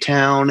stodgy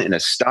town in a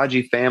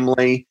stodgy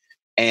family,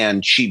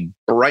 and she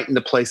brightened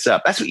the place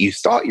up. That's what you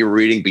thought you were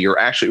reading, but you're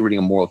actually reading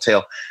a moral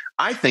tale.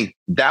 I think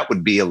that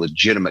would be a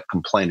legitimate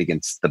complaint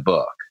against the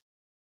book.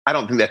 I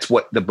don't think that's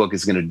what the book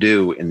is going to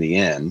do in the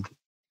end.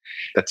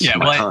 That's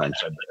my hunch.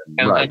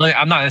 Right.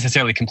 I'm not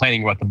necessarily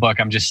complaining about the book.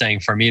 I'm just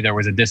saying, for me, there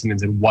was a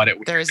dissonance in what it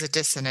was. There is a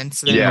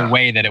dissonance there. In the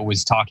way that it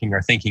was talking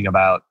or thinking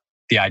about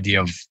the idea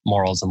of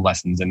morals and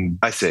lessons and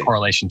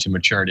correlation to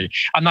maturity.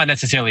 I'm not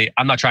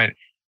trying,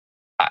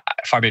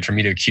 far be it from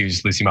me to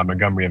accuse Lucy Maud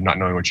Montgomery of not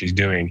knowing what she's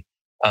doing.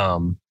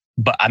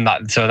 But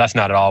that's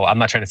not at all. I'm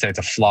not trying to say it's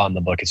a flaw in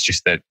the book. It's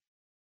just that,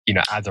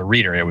 as a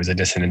reader, it was a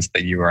dissonance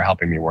that you were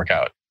helping me work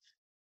out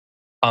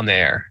on the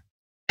air.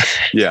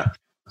 Yeah.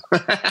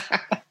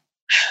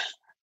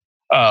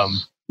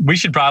 We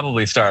should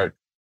probably start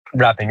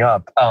wrapping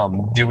up.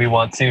 Do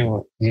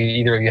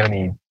either of you have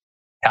any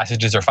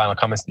passages or final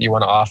comments that you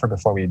want to offer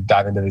before we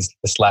dive into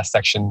this last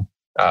section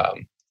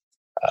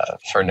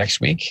for next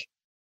week?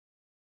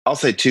 I'll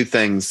say two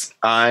things.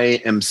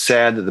 I am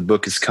sad that the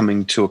book is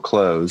coming to a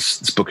close.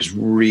 This book has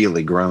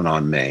really grown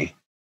on me.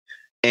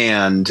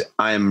 And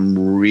I'm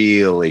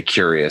really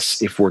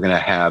curious if we're going to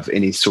have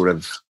any sort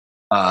of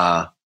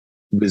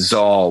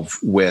resolve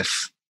with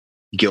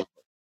guilt,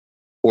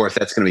 or if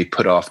that's going to be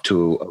put off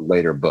to a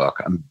later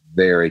book. I'm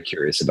very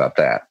curious about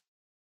that.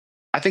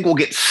 I think we'll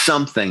get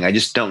something. I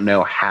just don't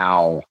know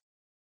how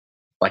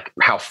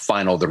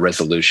final the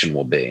resolution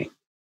will be.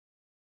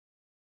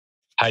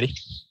 Heidi?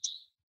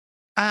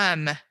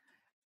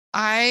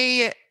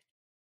 I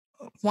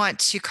want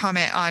to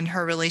comment on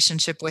her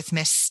relationship with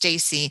Miss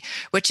Stacy,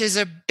 which is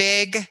a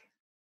big,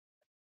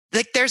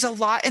 there's a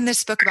lot in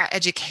this book about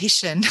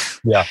education.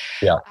 Yeah.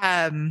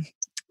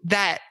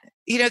 That,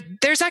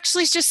 there's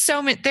actually just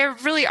there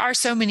really are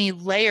so many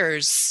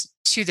layers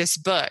to this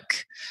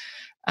book,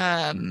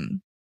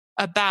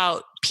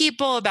 about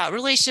people, about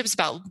relationships,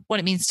 about what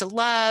it means to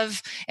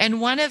love.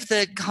 And one of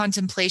the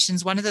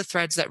contemplations, one of the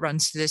threads that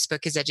runs through this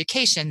book is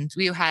education.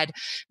 We had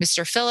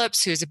Mr.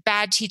 Phillips, who is a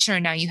bad teacher,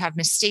 and now you have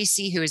Miss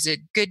Stacy, who is a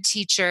good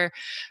teacher.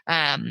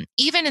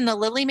 Even in the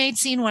Lily Maid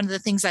scene, one of the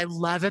things I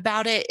love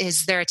about it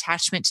is their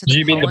attachment to the Do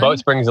you mean the boat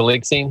springs a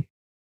leak scene?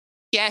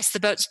 Yes, the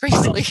boat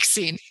springs a leak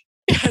scene.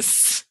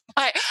 Yes.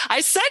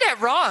 I said it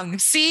wrong.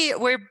 See,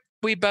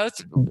 we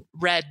both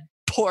read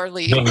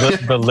poorly.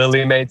 The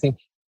Lily Maid scene.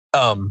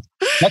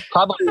 That's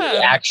probably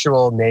the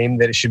actual name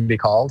that it should be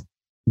called,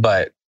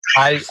 but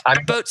I'm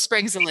Boat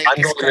Springs a Leak.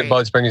 I'm going to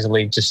Boat Springs a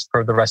Leak just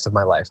for the rest of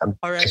my life.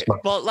 All right.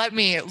 Well,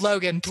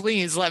 Logan,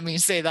 please let me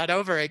say that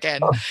over again.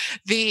 Oh.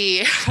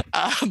 The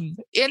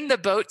in the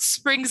Boat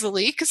Springs a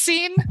Leak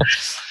scene,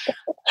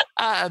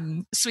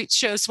 sweet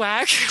show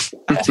swag.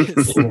 That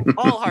is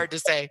all hard to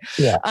say.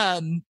 Yeah.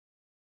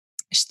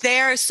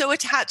 They're so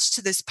attached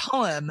to this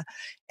poem,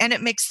 and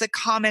it makes the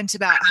comment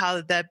about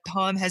how the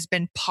poem has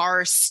been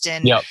parsed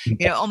and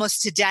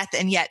almost to death,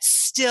 and yet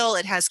still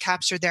it has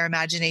captured their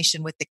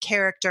imagination with the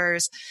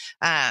characters,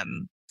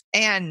 and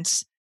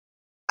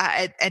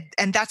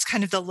that's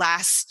kind of the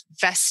last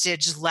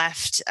vestige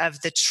left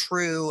of the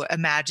true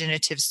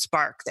imaginative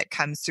spark that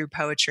comes through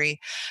poetry.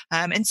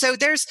 And so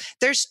there's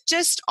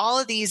just all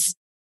of these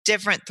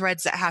different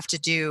threads that have to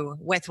do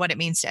with what it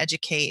means to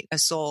educate a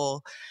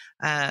soul,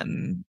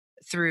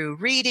 through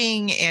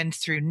reading and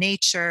through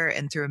nature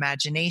and through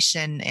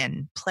imagination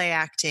and play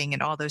acting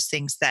and all those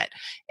things that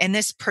in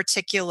this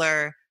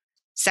particular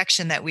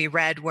section that we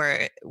read,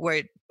 we're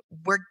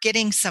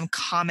getting some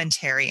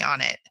commentary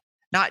on it,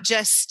 not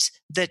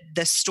just the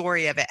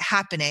story of it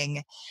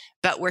happening,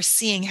 but we're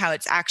seeing how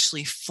it's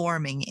actually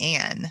forming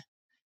Anne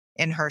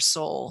in her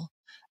soul.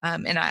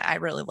 And I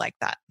really like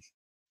that.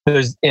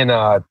 There's in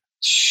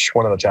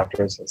one of the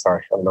chapters,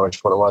 sorry, I don't know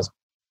which one it was.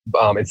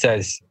 It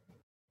says,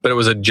 but it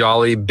was a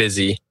jolly,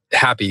 busy,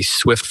 happy,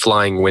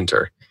 swift-flying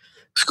winter.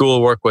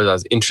 Schoolwork was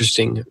as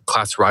interesting,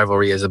 class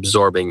rivalry as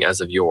absorbing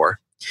as of yore.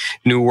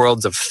 New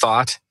worlds of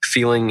thought,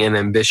 feeling, and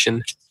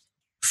ambition,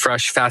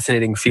 fresh,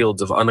 fascinating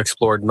fields of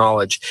unexplored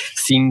knowledge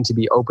seemed to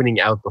be opening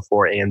out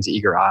before Anne's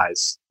eager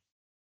eyes.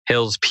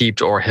 Hills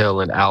peeped o'er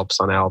hill and Alps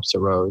on Alps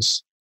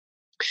arose.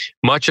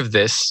 Much of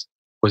this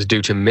was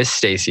due to Miss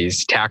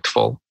Stacy's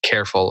tactful,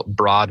 careful,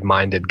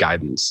 broad-minded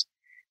guidance.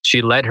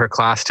 She led her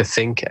class to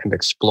think and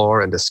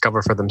explore and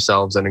discover for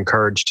themselves and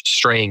encouraged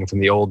straying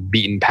from the old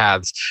beaten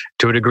paths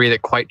to a degree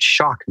that quite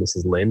shocked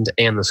Mrs. Lynde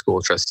and the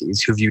school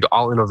trustees, who viewed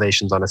all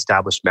innovations on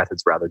established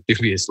methods rather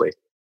dubiously.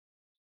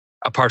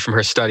 Apart from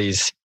her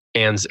studies,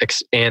 Anne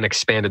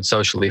expanded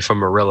socially from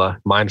Marilla,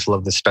 mindful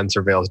of the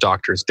Spencervale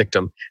doctor's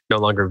dictum, no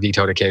longer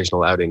vetoed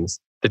occasional outings.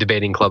 The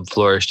debating club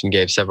flourished and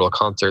gave several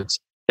concerts.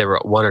 There were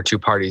 1 or 2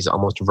 parties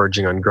almost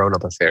verging on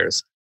grown-up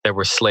affairs. There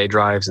were sleigh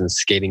drives and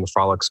skating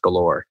frolics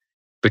galore.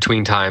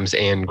 Between times,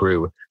 Anne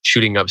grew,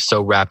 shooting up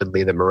so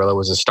rapidly that Marilla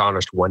was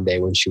astonished one day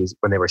when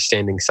they were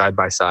standing side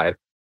by side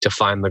to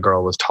find the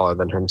girl was taller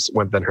than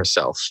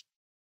herself.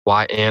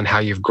 "Why, Anne, how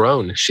you've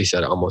grown," she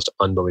said almost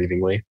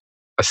unbelievingly.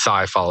 A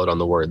sigh followed on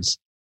the words.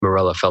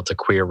 Marilla felt a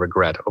queer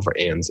regret over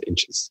Anne's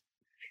inches.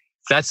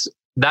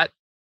 That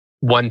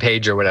one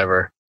page or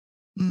whatever,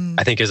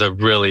 I think is a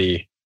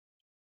really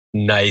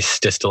nice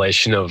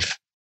distillation of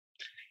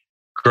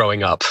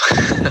growing up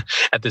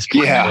at this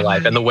point in your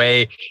life, and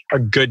the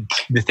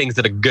things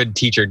that a good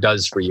teacher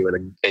does for you,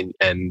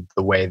 and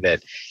the way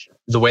that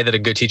a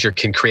good teacher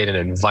can create an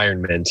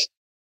environment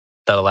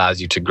that allows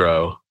you to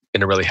grow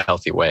in a really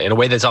healthy way, in a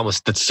way that's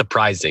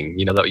surprising.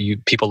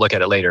 That people look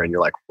at it later and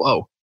you're like,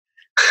 whoa.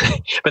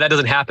 But that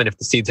doesn't happen if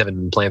the seeds haven't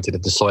been planted,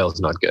 if the soil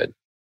is not good.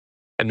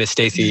 And Miss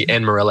Stacy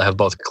and Marilla have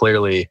both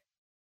clearly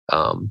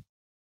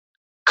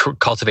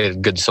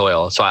cultivated good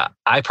soil. So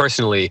I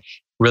personally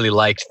really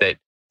liked that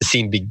the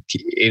scene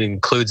it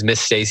includes Miss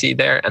Stacy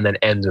there and then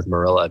ends with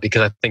Marilla,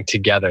 because I think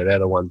together they're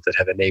the ones that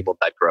have enabled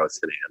that growth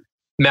in Anne.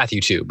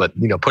 Matthew too, but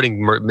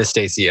putting Miss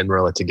Stacy and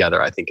Marilla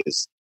together, I think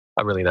is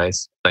a really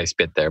nice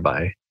bit there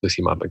by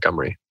Lucy Maud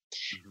Montgomery.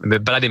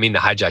 But I didn't mean to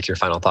hijack your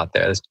final thought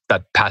there.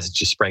 That passage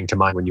just sprang to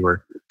mind when you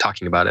were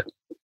talking about it.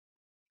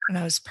 And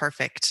that was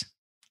perfect.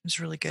 It was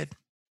really good.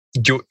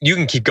 You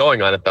can keep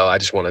going on it though. I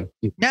just want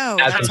to. No,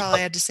 that's all I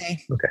had to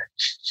say. Okay.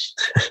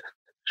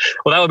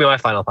 Well, that would be my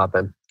final thought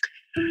then.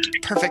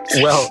 Perfect.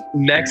 Well,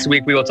 next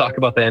week we will talk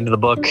about the end of the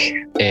book,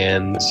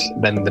 and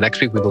then the next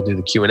week we will do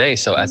the Q&A.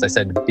 So as I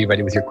said, be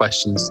ready with your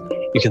questions.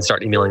 You can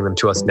start emailing them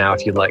to us now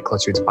if you'd like,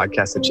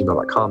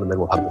 closereadspodcast@gmail.com, and then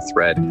we'll have the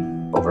thread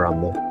over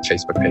on the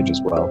Facebook page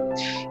as well.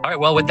 All right,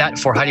 well, with that,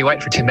 for Heidi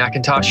White, for Tim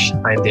McIntosh,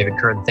 I am David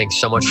Kern. Thanks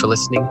so much for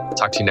listening.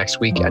 Talk to you next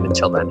week, and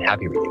until then,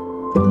 happy reading.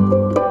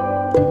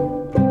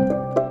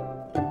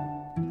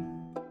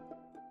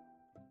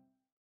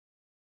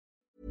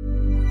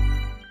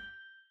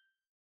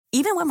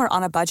 Even when we're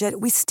on a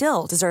budget, we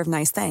still deserve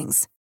nice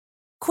things.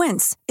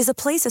 Quince is a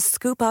place to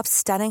scoop up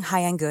stunning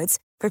high-end goods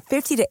for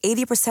 50 to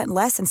 80%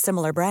 less than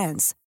similar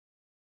brands.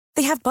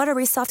 They have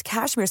buttery soft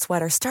cashmere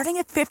sweaters starting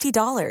at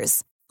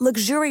 $50,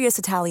 luxurious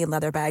Italian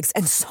leather bags,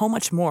 and so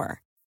much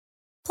more.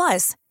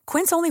 Plus,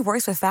 Quince only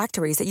works with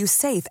factories that use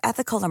safe,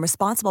 ethical, and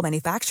responsible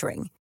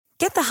manufacturing.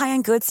 Get the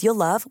high-end goods you'll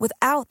love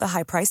without the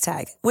high price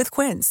tag with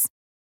Quince.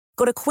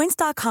 Go to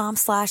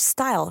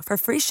quince.com/style for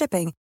free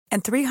shipping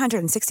and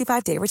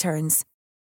 365-day returns.